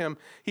gathered to him,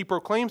 he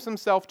proclaims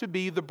himself to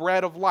be the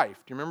bread of life.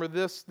 Do you remember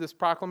this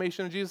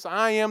proclamation of Jesus?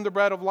 "I am the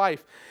bread of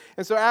life."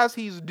 And so as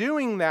he's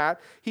doing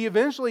that, he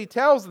eventually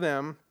tells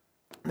them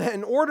that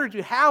in order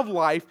to have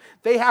life,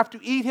 they have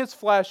to eat his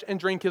flesh and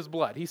drink his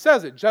blood. He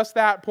says it just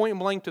that point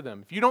blank to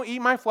them. If you don't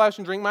eat my flesh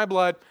and drink my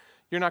blood,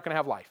 you're not going to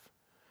have life.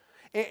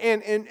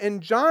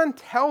 And John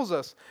tells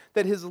us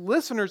that his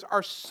listeners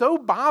are so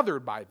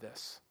bothered by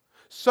this,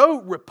 so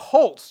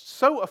repulsed,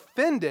 so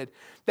offended,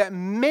 that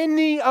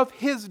many of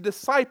his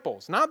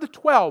disciples, not the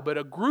 12, but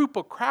a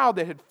crowd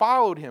that had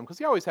followed him, because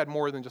he always had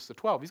more than just the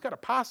 12. He's got a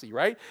posse,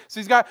 right? So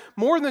he's got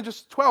more than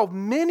just 12.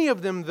 Many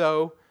of them,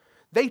 though,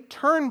 they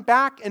turn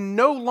back and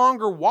no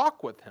longer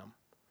walk with him.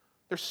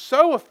 They're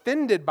so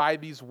offended by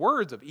these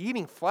words of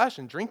eating flesh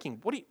and drinking.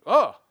 What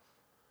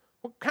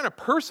kind of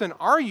person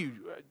are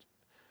you?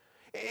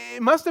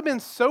 It must have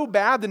been so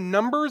bad. The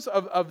numbers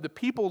of the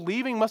people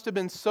leaving must have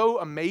been so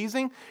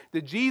amazing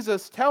that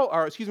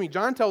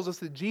John tells us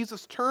that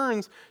Jesus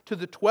turns to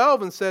the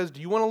 12 and says, "Do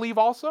you want to leave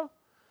also?"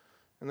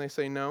 And they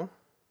say no.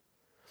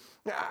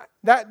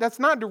 That's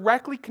not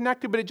directly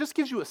connected, but it just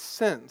gives you a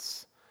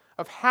sense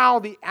of how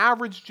the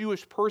average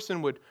Jewish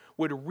person would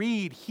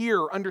read,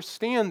 hear,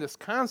 understand this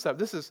concept.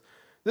 This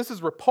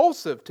is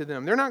repulsive to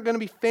them. They're not going to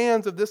be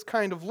fans of this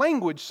kind of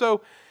language.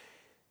 So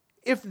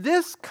if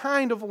this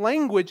kind of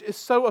language is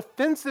so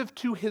offensive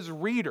to his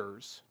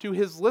readers, to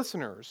his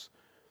listeners,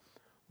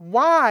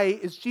 why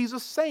is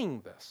Jesus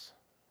saying this?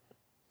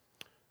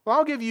 Well,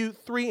 I'll give you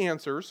three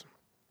answers,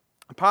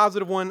 a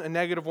positive one, a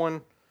negative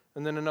one,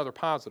 and then another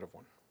positive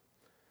one.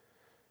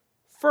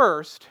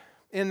 First,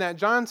 in that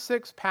John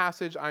 6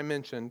 passage I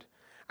mentioned,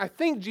 I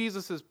think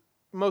Jesus is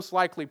most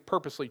likely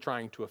purposely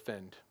trying to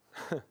offend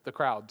the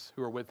crowds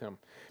who are with him.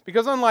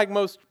 Because unlike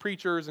most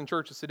preachers and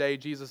churches today,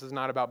 Jesus is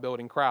not about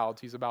building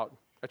crowds. He's about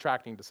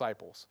attracting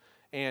disciples.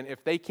 And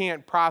if they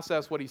can't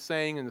process what he's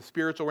saying and the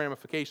spiritual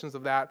ramifications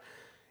of that,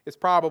 it's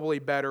probably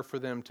better for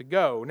them to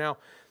go. Now,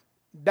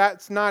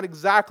 that's not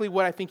exactly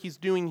what I think he's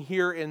doing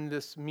here in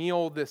this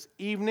meal this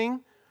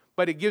evening,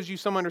 but it gives you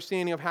some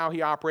understanding of how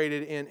he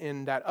operated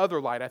in that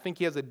other light. I think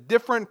he has a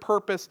different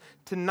purpose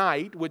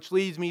tonight, which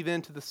leads me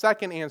then to the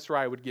second answer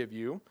I would give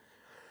you.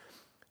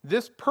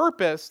 This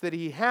purpose that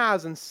he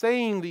has in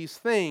saying these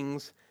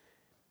things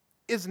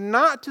is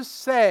not to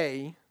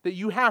say that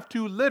you have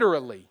to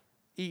literally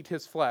eat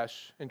his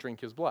flesh and drink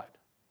his blood.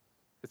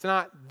 It's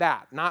not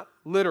that, not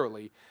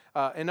literally.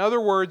 In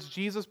other words,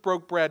 Jesus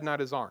broke bread,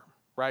 not his arm,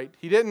 right?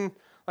 He didn't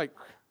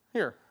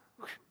here,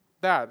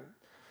 that.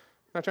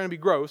 I'm not trying to be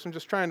gross. I'm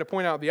just trying to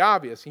point out the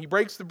obvious. He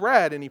breaks the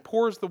bread and he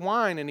pours the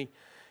wine and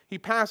he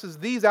passes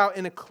these out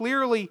in a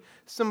clearly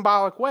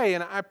symbolic way.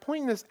 And I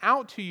point this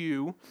out to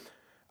you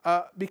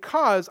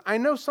because I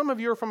know some of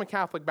you are from a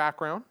Catholic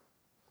background,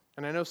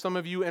 and I know some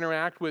of you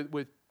interact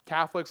with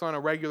Catholics on a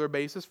regular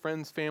basis,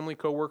 friends, family,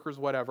 coworkers,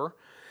 whatever.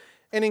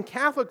 And in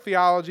Catholic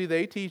theology,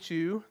 they teach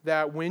you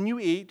that when you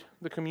eat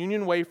the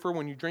communion wafer,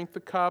 when you drink the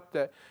cup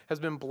that has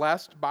been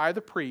blessed by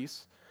the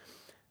priest,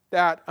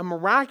 that a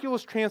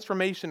miraculous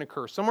transformation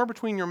occurs. Somewhere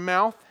between your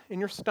mouth and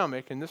your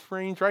stomach, and this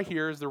range right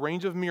here is the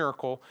range of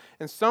miracle,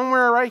 and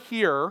somewhere right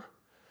here,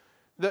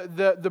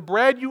 the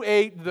bread you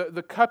ate,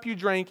 the cup you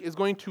drank is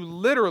going to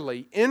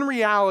literally, in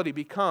reality,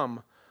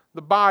 become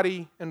the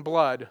body and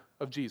blood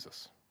of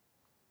Jesus.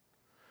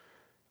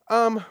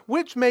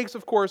 Which makes,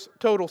 of course,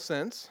 total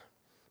sense,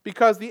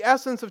 because the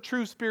essence of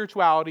true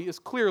spirituality is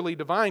clearly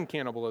divine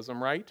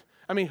cannibalism, right?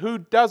 I mean, who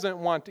doesn't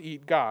want to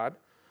eat God?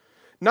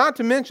 Not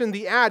to mention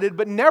the added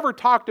but never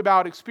talked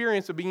about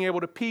experience of being able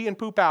to pee and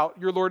poop out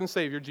your Lord and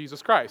Savior,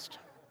 Jesus Christ.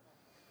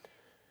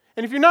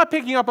 And if you're not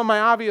picking up on my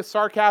obvious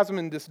sarcasm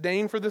and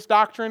disdain for this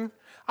doctrine,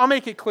 I'll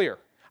make it clear.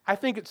 I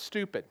think it's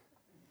stupid.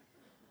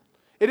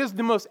 It is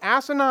the most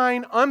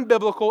asinine,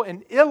 unbiblical,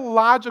 and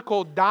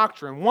illogical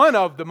doctrine, one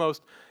of the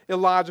most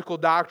illogical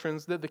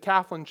doctrines that the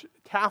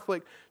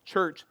Catholic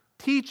Church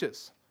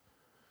teaches.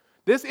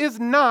 This is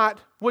not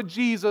what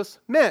Jesus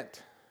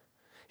meant.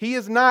 He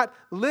is not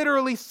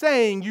literally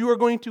saying you are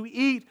going to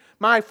eat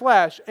my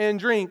flesh and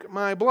drink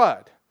my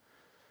blood.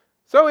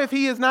 So if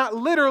he is not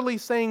literally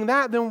saying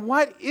that, then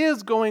what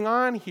is going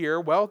on here?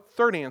 Well,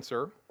 third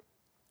answer,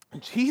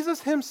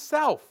 Jesus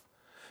himself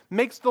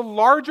makes the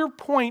larger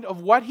point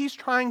of what he's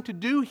trying to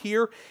do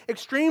here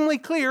extremely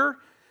clear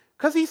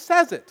because he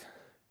says it.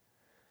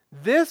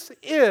 This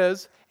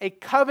is a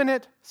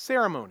covenant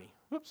ceremony.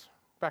 Whoops,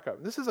 back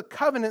up. This is a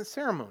covenant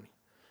ceremony.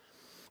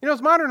 You know,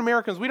 as modern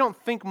Americans, we don't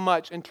think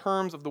much in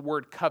terms of the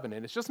word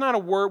covenant. It's just not a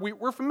word.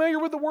 We're familiar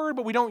with the word,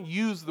 but we don't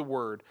use the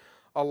word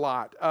a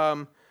lot.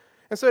 And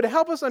so to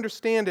help us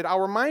understand it, I'll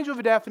remind you of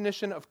a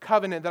definition of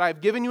covenant that I've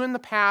given you in the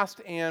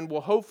past and will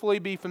hopefully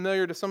be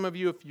familiar to some of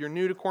you. If you're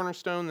new to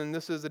Cornerstone, then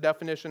this is a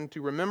definition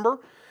to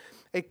remember.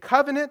 A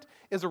covenant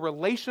is a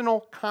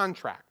relational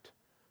contract.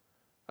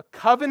 A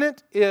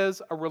covenant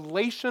is a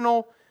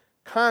relational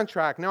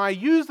contract. Now, I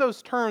use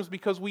those terms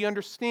because we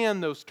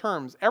understand those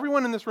terms.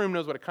 Everyone in this room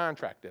knows what a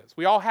contract is.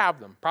 We all have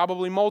them,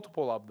 probably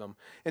multiple of them,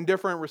 in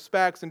different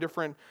respects, in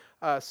different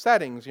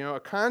settings. You know, a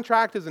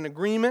contract is an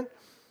agreement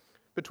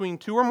between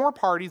two or more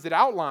parties that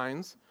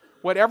outlines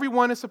what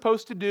everyone is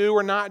supposed to do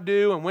or not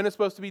do and when it's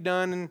supposed to be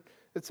done, and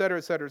et cetera,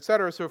 et cetera, et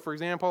cetera. So, for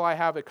example, I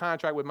have a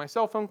contract with my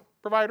cell phone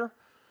provider.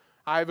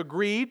 I've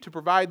agreed to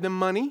provide them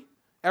money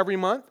every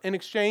month. In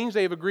exchange,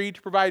 they've agreed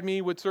to provide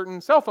me with certain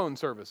cell phone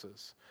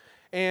services.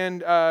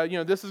 And,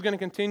 this is going to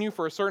continue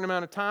for a certain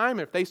amount of time.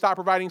 If they stop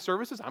providing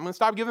services, I'm going to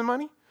stop giving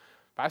money.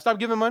 If I stop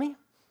giving money,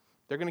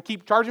 they're going to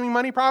keep charging me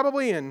money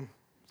probably and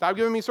stop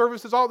giving me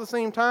services all at the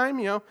same time,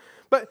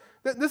 But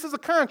this is a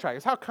contract.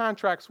 It's how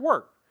contracts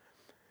work.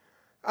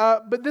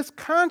 But this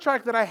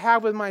contract that I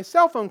have with my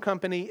cell phone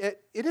company,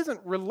 it isn't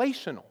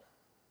relational.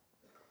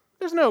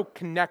 There's no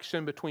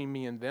connection between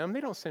me and them. They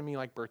don't send me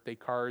like birthday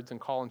cards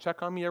and call and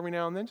check on me every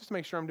now and then just to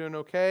make sure I'm doing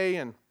okay,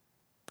 and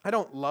I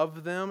don't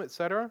love them,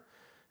 etc.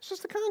 It's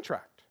just a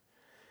contract.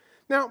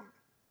 Now,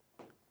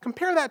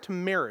 compare that to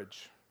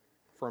marriage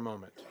for a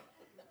moment.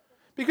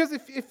 Because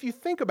if you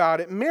think about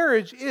it,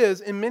 marriage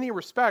is, in many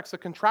respects, a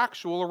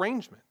contractual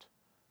arrangement.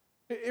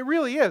 It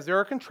really is. There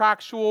are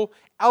contractual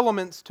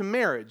elements to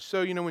marriage.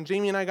 So, when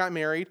Jamie and I got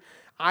married,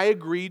 I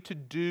agreed to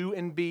do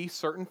and be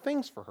certain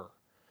things for her.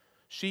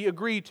 She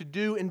agreed to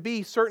do and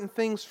be certain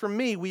things for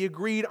me. We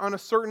agreed on a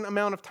certain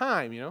amount of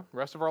time, the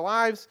rest of our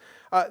lives.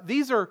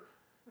 These are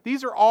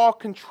all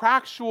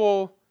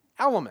contractual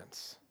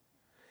elements.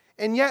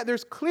 And yet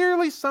there's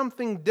clearly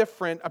something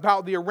different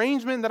about the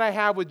arrangement that I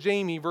have with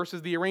Jamie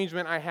versus the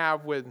arrangement I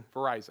have with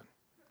Verizon.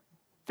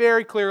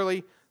 Very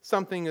clearly,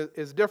 something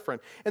is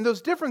different. And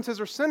those differences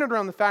are centered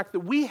around the fact that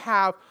we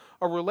have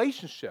a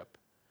relationship.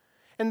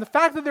 And the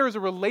fact that there is a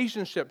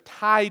relationship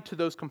tied to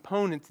those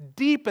components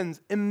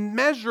deepens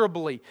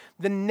immeasurably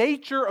the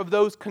nature of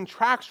those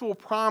contractual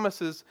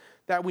promises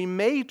that we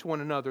made to one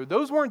another.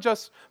 Those weren't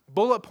just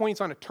bullet points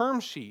on a term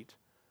sheet.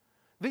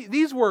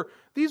 These were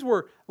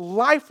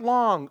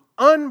lifelong,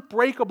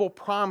 unbreakable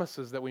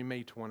promises that we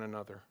made to one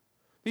another.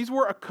 These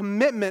were a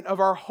commitment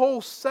of our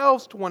whole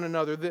selves to one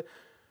another.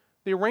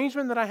 The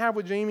arrangement that I have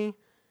with Jamie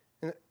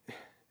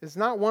is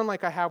not one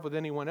like I have with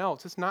anyone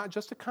else. It's not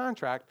just a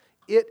contract.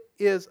 It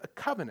is a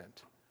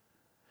covenant.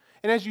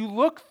 And as you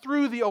look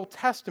through the Old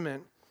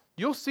Testament,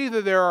 you'll see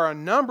that there are a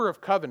number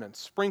of covenants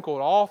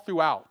sprinkled all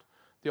throughout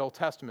the Old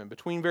Testament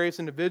between various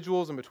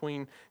individuals and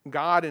between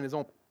God and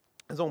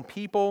His own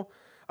people.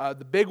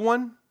 The big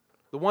one,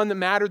 the one that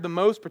mattered the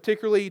most,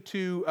 particularly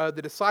to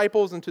the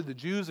disciples and to the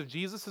Jews of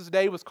Jesus'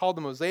 day, was called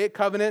the Mosaic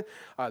Covenant.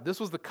 This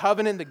was the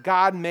covenant that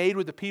God made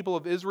with the people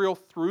of Israel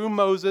through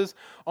Moses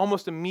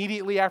almost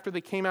immediately after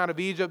they came out of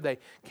Egypt. They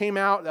came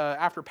out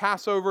after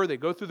Passover. They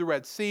go through the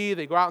Red Sea.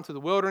 They go out into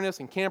the wilderness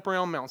and camp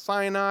around Mount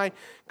Sinai.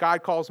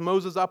 God calls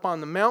Moses up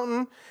on the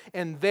mountain,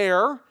 and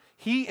there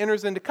he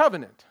enters into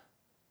covenant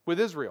with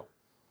Israel.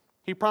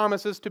 He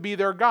promises to be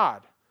their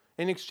God.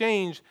 In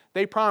exchange,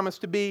 they promise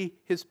to be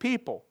His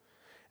people.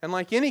 And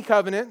like any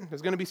covenant,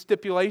 there's going to be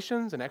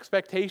stipulations and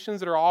expectations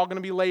that are all going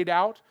to be laid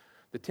out.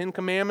 The Ten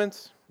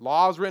Commandments,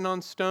 laws written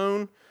on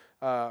stone,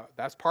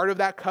 that's part of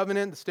that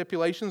covenant. The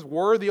stipulations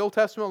were the Old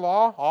Testament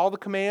law, all the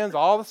commands,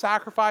 all the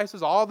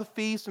sacrifices, all the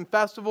feasts and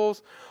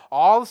festivals,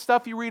 all the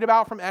stuff you read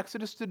about from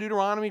Exodus to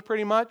Deuteronomy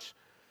pretty much.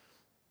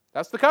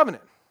 That's the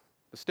covenant,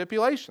 the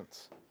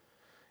stipulations.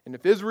 And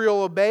if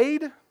Israel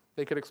obeyed,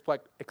 they could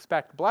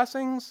expect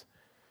blessings.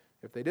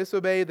 If they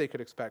disobeyed, they could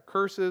expect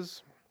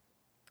curses.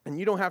 And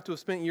you don't have to have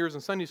spent years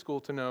in Sunday school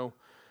to know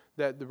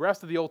that the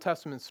rest of the Old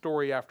Testament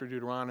story after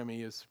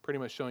Deuteronomy is pretty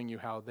much showing you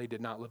how they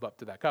did not live up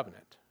to that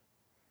covenant.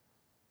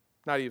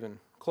 Not even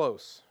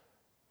close.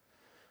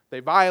 They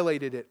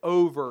violated it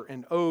over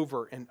and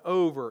over and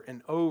over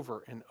and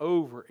over and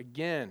over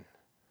again.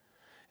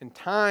 And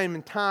time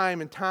and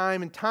time and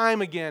time and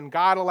time again,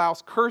 God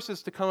allows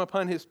curses to come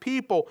upon His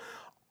people,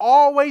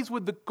 always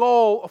with the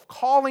goal of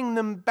calling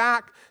them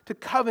back to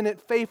covenant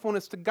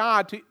faithfulness to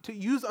God. To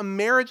use a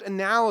marriage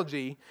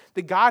analogy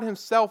that God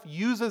Himself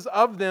uses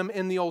of them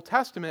in the Old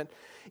Testament,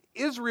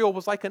 Israel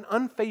was like an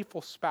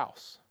unfaithful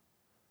spouse.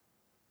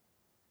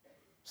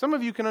 Some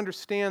of you can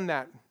understand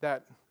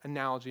that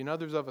analogy, and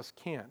others of us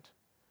can't.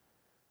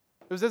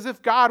 It was as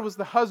if God was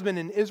the husband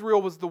and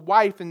Israel was the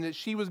wife, and that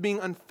she was being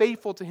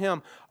unfaithful to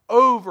Him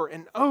over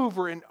and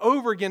over and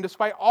over again.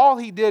 Despite all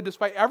He did,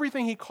 despite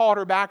everything He called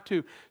her back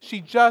to,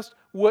 she just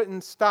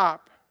wouldn't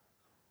stop.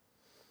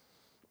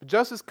 But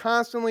just as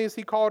constantly as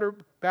He called her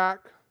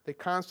back, they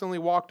constantly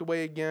walked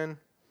away again.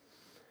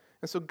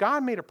 And so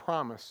God made a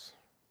promise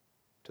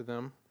to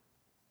them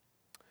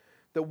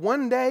that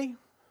one day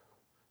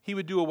He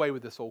would do away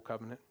with this old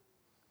covenant.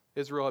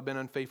 Israel had been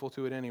unfaithful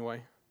to it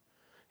anyway.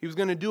 He was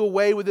going to do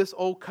away with this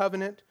old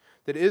covenant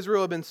that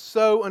Israel had been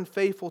so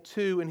unfaithful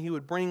to, and He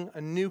would bring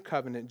a new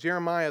covenant.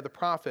 Jeremiah the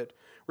prophet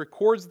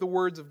records the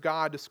words of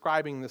God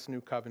describing this new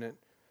covenant.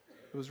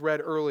 It was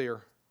read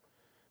earlier.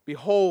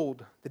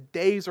 Behold, the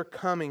days are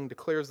coming,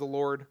 declares the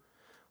Lord,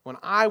 when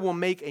I will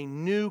make a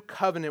new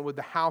covenant with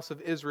the house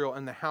of Israel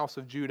and the house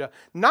of Judah,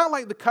 not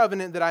like the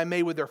covenant that I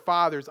made with their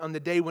fathers on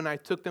the day when I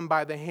took them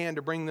by the hand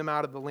to bring them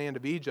out of the land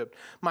of Egypt.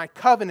 My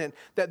covenant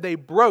that they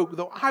broke,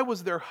 though I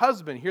was their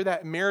husband. Hear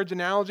that marriage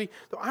analogy?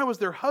 Though I was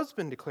their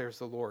husband, declares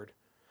the Lord.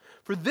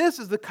 For this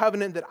is the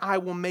covenant that I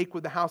will make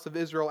with the house of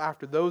Israel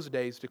after those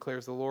days,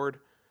 declares the Lord.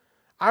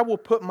 I will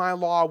put my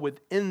law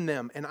within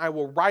them, and I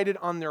will write it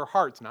on their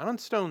hearts, not on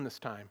stone this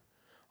time,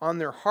 on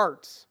their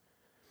hearts.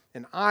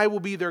 And I will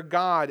be their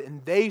God,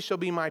 and they shall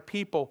be my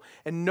people.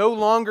 And no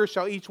longer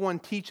shall each one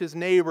teach his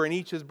neighbor and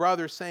each his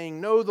brother, saying,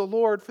 Know the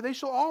Lord, for they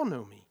shall all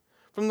know me,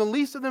 from the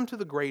least of them to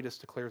the greatest,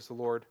 declares the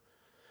Lord.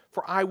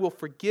 For I will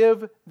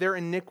forgive their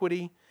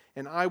iniquity,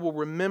 and I will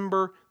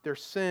remember their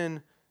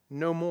sin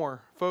no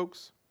more.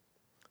 Folks,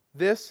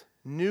 this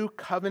new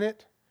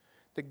covenant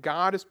that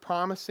God is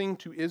promising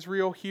to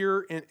Israel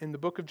here in the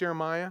book of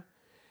Jeremiah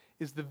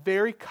is the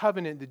very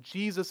covenant that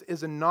Jesus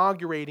is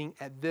inaugurating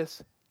at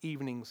this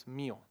evening's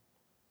meal.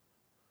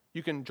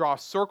 You can draw a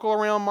circle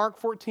around Mark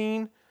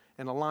 14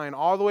 and a line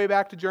all the way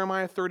back to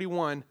Jeremiah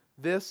 31.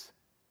 This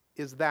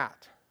is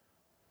that.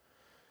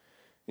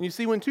 And you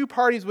see, when two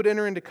parties would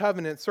enter into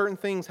covenant, certain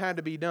things had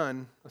to be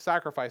done. A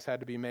sacrifice had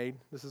to be made.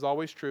 This is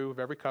always true of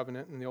every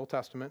covenant in the Old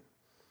Testament.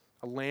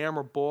 A lamb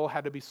or bull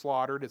had to be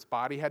slaughtered. Its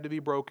body had to be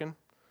broken.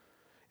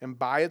 And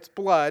by its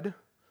blood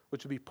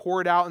which would be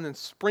poured out and then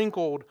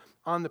sprinkled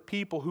on the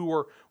people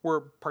who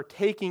were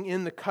partaking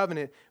in the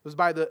covenant. It was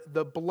by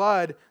the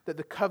blood that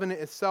the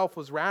covenant itself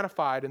was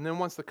ratified. And then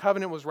once the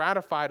covenant was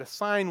ratified, a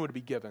sign would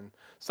be given,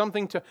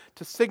 something to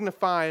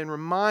signify and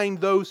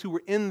remind those who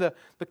were in the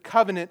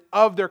covenant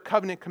of their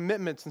covenant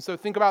commitments. And so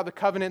think about the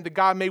covenant that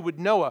God made with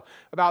Noah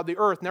about the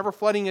earth, never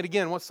flooding it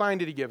again. What sign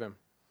did he give him?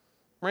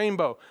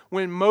 Rainbow.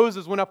 When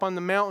Moses went up on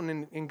the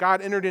mountain and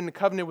God entered into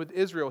covenant with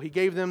Israel, he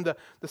gave them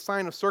the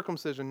sign of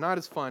circumcision, not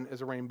as fun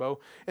as a rainbow.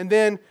 And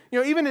then,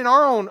 even in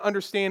our own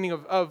understanding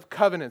of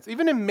covenants,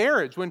 even in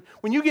marriage, when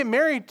you get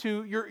married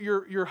to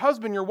your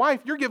husband, your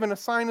wife, you're given a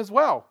sign as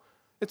well.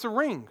 It's a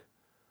ring.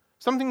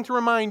 Something to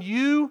remind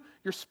you,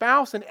 your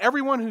spouse, and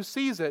everyone who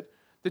sees it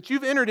that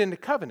you've entered into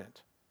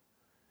covenant.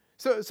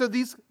 So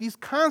these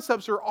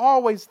concepts are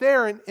always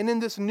there. And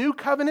in this new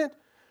covenant,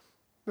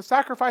 the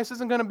sacrifice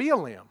isn't going to be a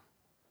lamb.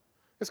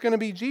 It's going to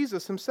be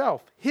Jesus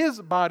himself, his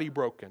body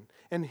broken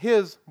and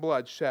his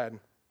blood shed.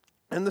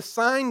 And the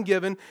sign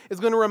given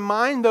is going to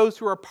remind those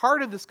who are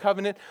part of this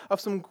covenant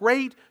of some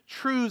great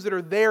truths that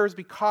are theirs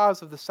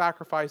because of the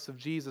sacrifice of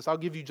Jesus. I'll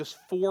give you just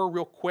 4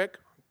 real quick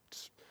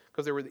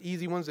because they were the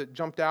easy ones that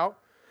jumped out.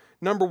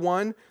 Number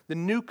 1, the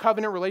new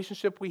covenant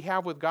relationship we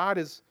have with God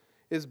is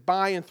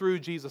by and through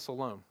Jesus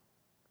alone.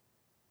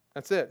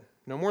 That's it.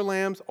 No more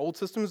lambs. Old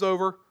system's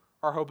over.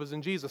 Our hope is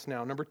in Jesus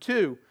now. Number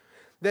 2,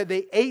 that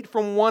they ate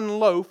from one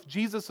loaf,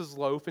 Jesus'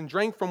 loaf, and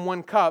drank from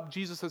one cup,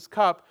 Jesus'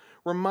 cup,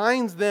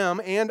 reminds them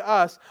and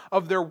us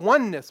of their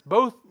oneness,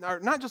 both,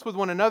 not just with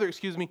one another,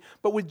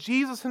 but with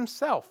Jesus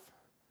himself.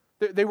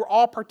 They were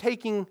all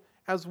partaking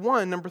as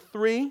one. Number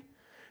 3,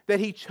 that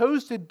he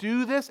chose to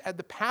do this at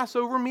the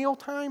Passover meal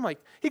time.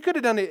 Like, he could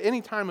have done it any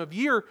time of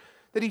year.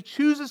 That he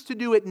chooses to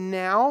do it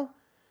now,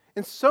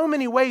 in so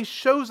many ways,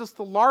 shows us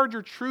the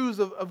larger truths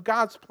of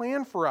God's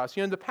plan for us.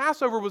 The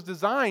Passover was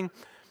designed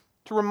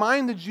to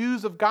remind the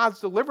Jews of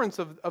God's deliverance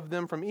of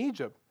them from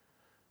Egypt.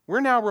 We're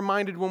now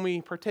reminded when we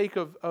partake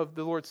of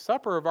the Lord's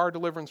Supper of our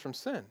deliverance from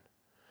sin.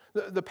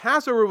 The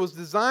Passover was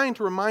designed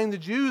to remind the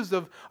Jews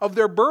of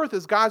their birth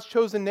as God's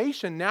chosen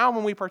nation. Now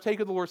when we partake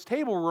of the Lord's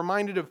table, we're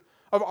reminded of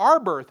our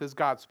birth as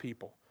God's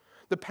people.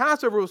 The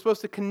Passover was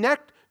supposed to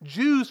connect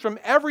Jews from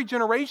every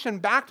generation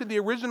back to the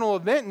original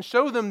event and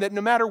show them that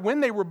no matter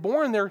when they were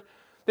born,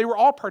 they were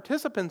all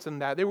participants in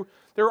that. They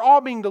were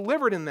all being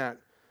delivered in that.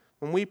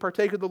 When we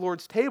partake of the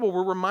Lord's table,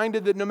 we're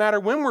reminded that no matter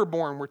when we're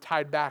born, we're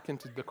tied back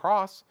into the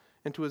cross,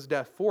 into his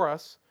death for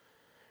us.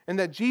 And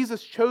that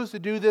Jesus chose to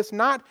do this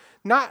not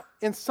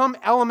in some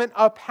element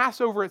of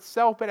Passover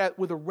itself, but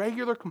with a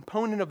regular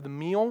component of the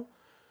meal,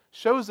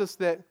 shows us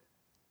that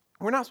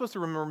we're not supposed to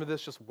remember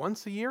this just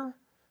once a year.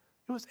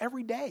 It was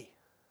every day.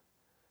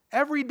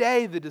 Every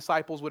day the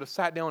disciples would have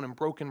sat down and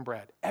broken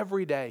bread.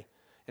 Every day.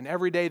 And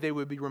every day they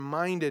would be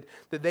reminded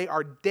that they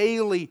are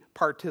daily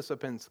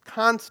participants,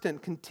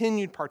 constant,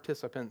 continued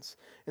participants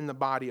in the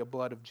body and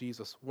blood of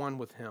Jesus, one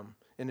with him,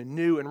 in a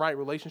new and right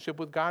relationship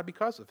with God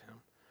because of him.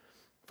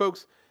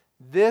 Folks,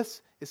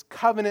 this is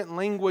covenant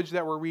language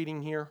that we're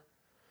reading here.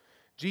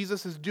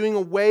 Jesus is doing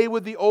away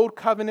with the old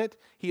covenant.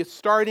 He is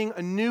starting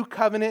a new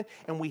covenant,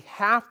 and we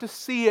have to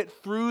see it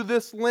through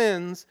this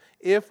lens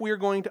if we are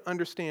going to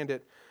understand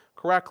it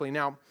correctly.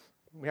 Now,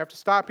 we have to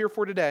stop here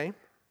for today.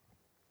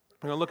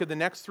 We're going to look at the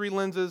next 3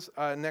 lenses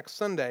next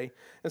Sunday.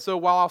 And so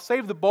while I'll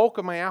save the bulk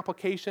of my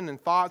application and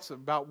thoughts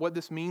about what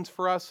this means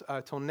for us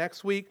till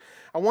next week,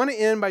 I want to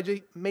end by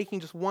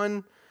making just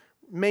one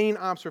main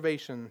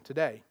observation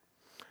today.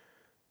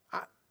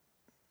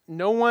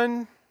 No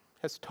one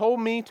has told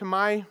me to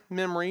my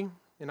memory,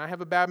 and I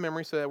have a bad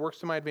memory, so that works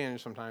to my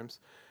advantage sometimes.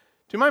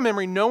 To my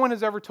memory, no one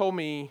has ever told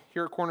me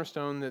here at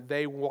Cornerstone that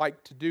they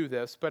like to do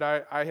this, but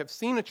I have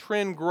seen a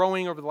trend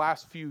growing over the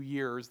last few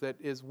years that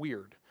is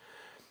weird.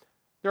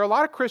 There are a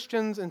lot of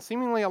Christians and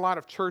seemingly a lot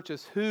of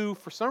churches who,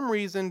 for some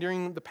reason,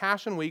 during the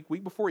Passion Week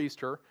before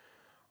Easter,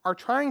 are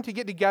trying to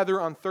get together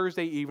on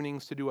Thursday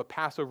evenings to do a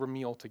Passover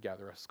meal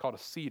together. It's called a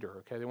Seder,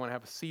 okay? They want to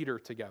have a Seder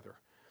together.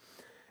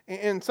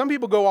 And some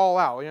people go all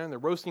out, they're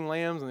roasting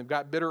lambs and they've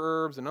got bitter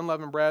herbs and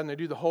unleavened bread and they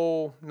do the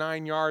whole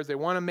 9 yards. They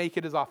want to make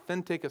it as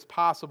authentic as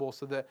possible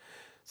so that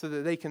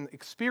they can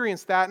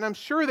experience that. And I'm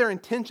sure their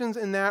intentions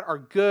in that are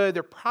good.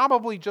 They're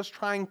probably just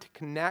trying to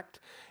connect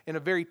in a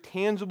very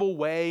tangible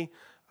way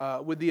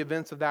with the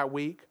events of that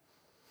week.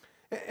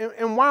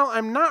 And while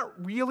I'm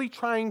not really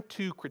trying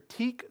to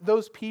critique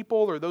those people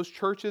or those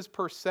churches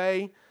per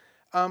se,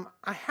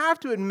 I have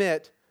to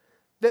admit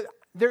that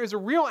there is a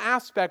real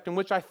aspect in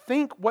which I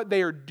think what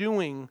they are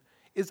doing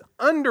is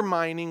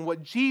undermining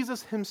what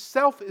Jesus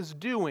himself is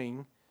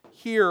doing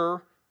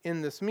here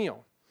in this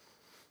meal.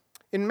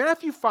 In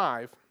Matthew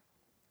 5,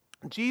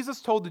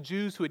 Jesus told the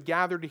Jews who had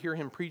gathered to hear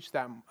him preach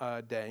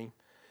that day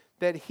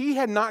that he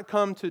had not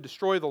come to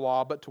destroy the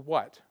law, but to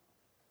what?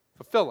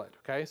 Fulfill it,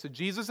 okay? So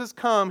Jesus has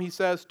come, he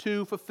says,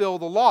 to fulfill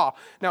the law.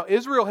 Now,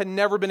 Israel had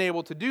never been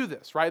able to do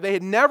this, right? They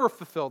had never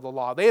fulfilled the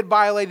law. They had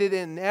violated it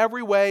in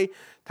every way,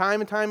 time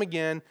and time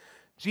again.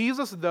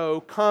 Jesus,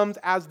 though, comes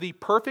as the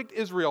perfect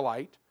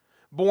Israelite,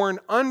 born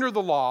under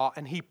the law,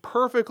 and he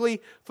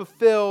perfectly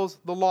fulfills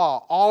the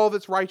law, all of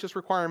its righteous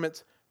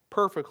requirements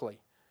perfectly.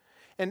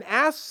 And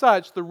as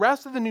such, the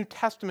rest of the New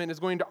Testament is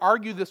going to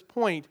argue this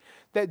point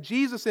that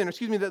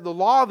that the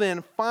law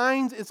then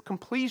finds its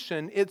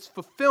completion, its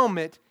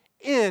fulfillment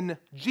in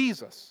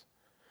Jesus.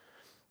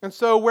 And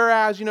so,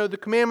 whereas, the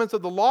commandments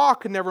of the law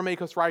could never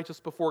make us righteous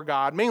before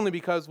God, mainly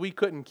because we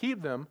couldn't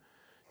keep them,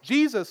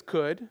 Jesus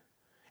could,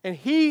 and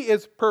he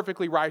is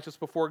perfectly righteous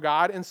before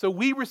God, and so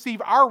we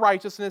receive our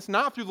righteousness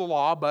not through the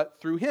law, but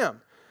through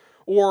him.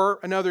 Or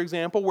another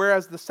example,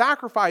 whereas the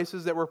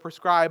sacrifices that were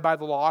prescribed by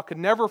the law could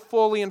never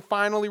fully and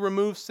finally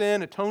remove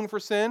sin, atone for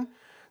sin,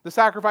 the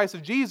sacrifice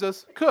of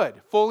Jesus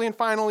could fully and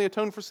finally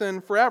atone for sin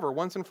forever,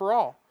 once and for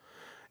all.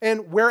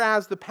 And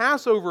whereas the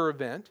Passover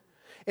event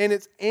and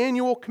its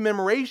annual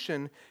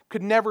commemoration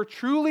could never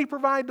truly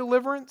provide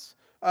deliverance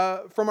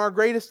from our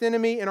greatest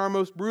enemy and our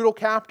most brutal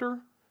captor,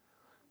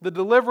 the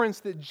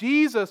deliverance that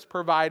Jesus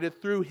provided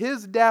through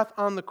his death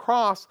on the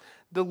cross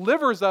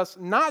delivers us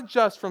not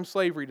just from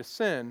slavery to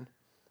sin,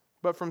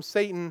 but from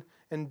Satan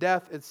and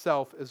death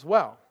itself as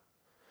well.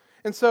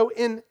 And so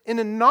in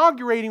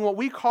inaugurating what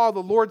we call the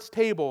Lord's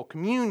table,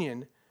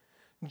 communion,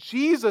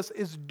 Jesus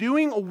is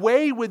doing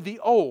away with the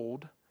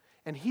old,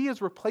 and he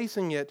is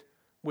replacing it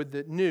with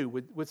the new,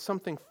 with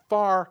something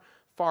far,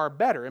 far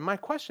better. And my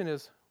question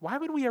is, why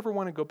would we ever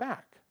want to go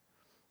back?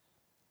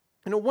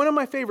 One of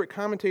my favorite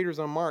commentators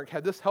on Mark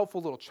had this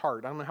helpful little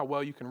chart. I don't know how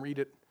well you can read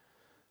it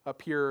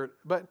up here,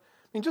 but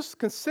just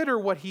consider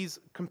what he's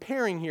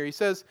comparing here. He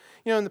says,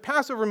 in the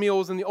Passover meal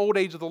was in the old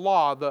age of the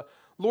law. The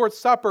Lord's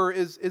Supper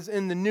is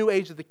in the new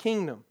age of the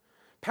kingdom.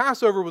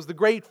 Passover was the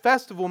great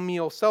festival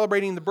meal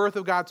celebrating the birth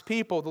of God's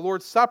people. The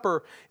Lord's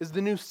Supper is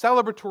the new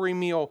celebratory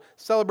meal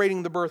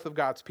celebrating the birth of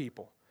God's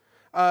people.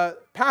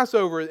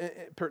 Passover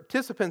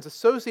participants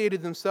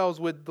associated themselves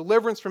with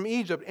deliverance from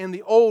Egypt and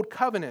the old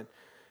covenant.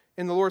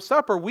 In the Lord's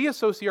Supper, we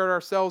associate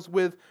ourselves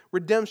with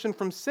redemption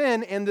from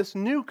sin and this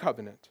new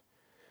covenant.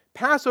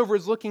 Passover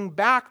is looking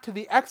back to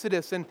the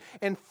Exodus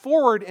and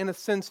forward, in a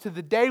sense, to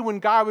the day when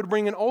God would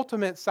bring an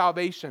ultimate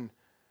salvation.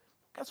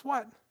 Guess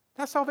what?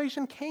 That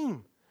salvation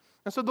came.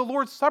 And so the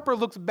Lord's Supper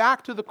looks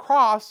back to the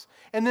cross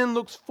and then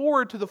looks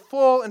forward to the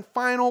full and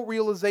final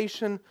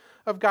realization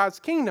of God's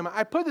kingdom.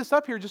 I put this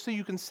up here just so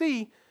you can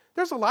see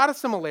there's a lot of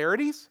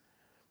similarities.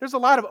 There's a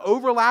lot of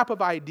overlap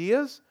of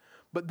ideas,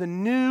 but the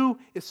new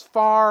is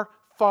far,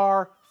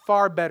 far,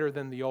 far better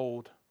than the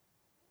old.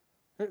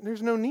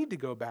 There's no need to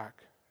go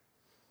back.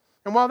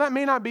 And while that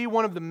may not be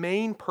one of the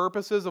main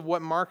purposes of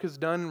what Mark has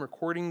done in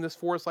recording this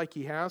for us like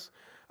he has,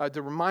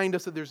 to remind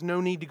us that there's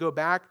no need to go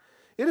back,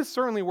 it is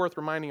certainly worth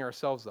reminding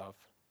ourselves of,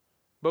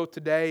 both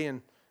today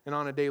and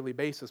on a daily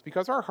basis,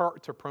 because our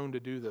hearts are prone to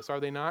do this, are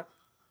they not?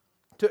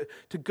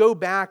 To go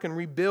back and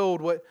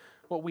rebuild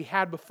what we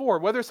had before,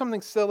 whether it's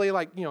something silly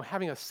like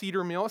having a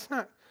Seder meal. It's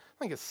not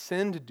like a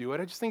sin to do it.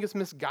 I just think it's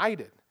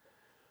misguided.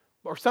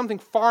 Or something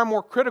far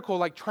more critical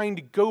like trying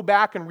to go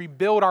back and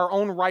rebuild our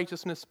own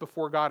righteousness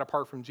before God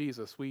apart from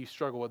Jesus. We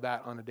struggle with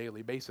that on a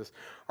daily basis.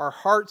 Our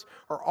hearts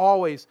are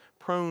always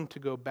prone to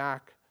go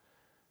back.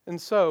 And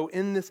so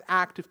in this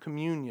act of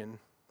communion,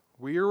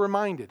 we are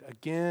reminded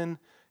again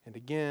and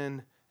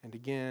again and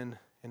again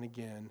and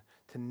again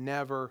to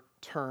never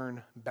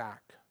turn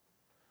back.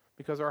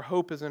 Because our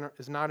hope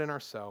is not in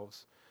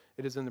ourselves.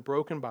 It is in the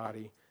broken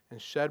body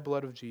and shed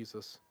blood of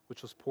Jesus,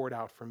 which was poured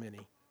out for many,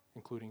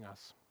 including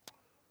us.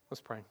 Let's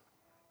pray.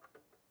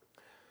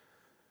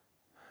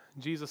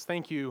 Jesus,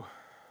 thank you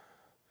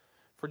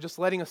for just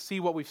letting us see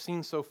what we've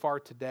seen so far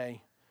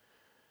today.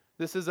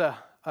 This is a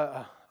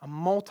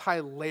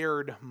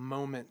multi-layered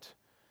moment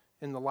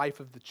in the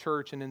life of the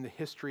church and in the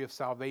history of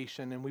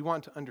salvation, and we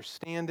want to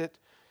understand it.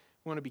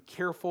 We want to be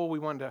careful. We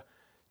want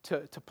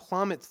to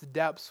plumb its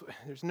depths.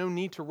 There's no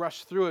need to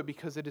rush through it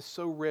because it is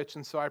so rich,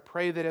 and so I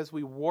pray that as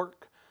we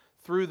work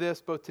through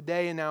this, both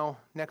today and now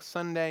next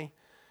Sunday,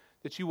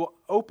 that you will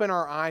open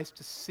our eyes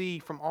to see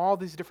from all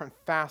these different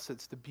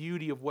facets the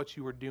beauty of what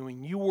you are doing.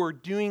 You were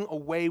doing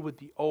away with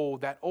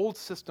that old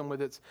system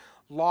with its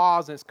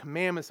laws and its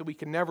commandments that we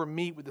could never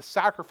meet, with the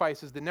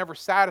sacrifices that never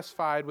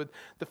satisfied, with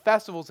the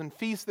festivals and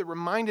feasts that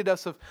reminded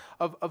us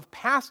of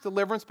past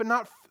deliverance, but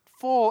not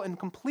full and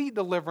complete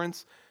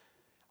deliverance.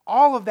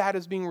 All of that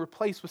is being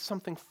replaced with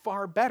something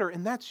far better,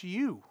 and that's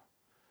you.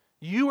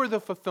 You are the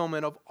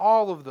fulfillment of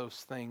all of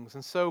those things.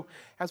 And so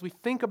as we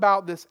think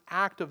about this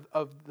act of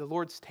the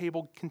Lord's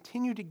table,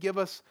 continue to give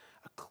us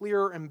a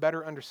clearer and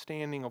better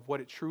understanding of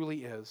what it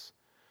truly is,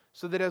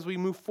 so that as we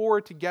move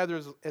forward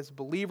together as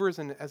believers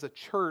and as a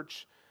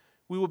church,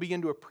 we will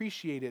begin to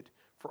appreciate it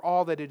for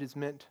all that it is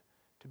meant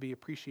to be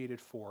appreciated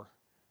for.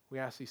 We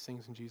ask these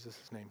things in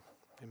Jesus' name.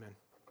 Amen.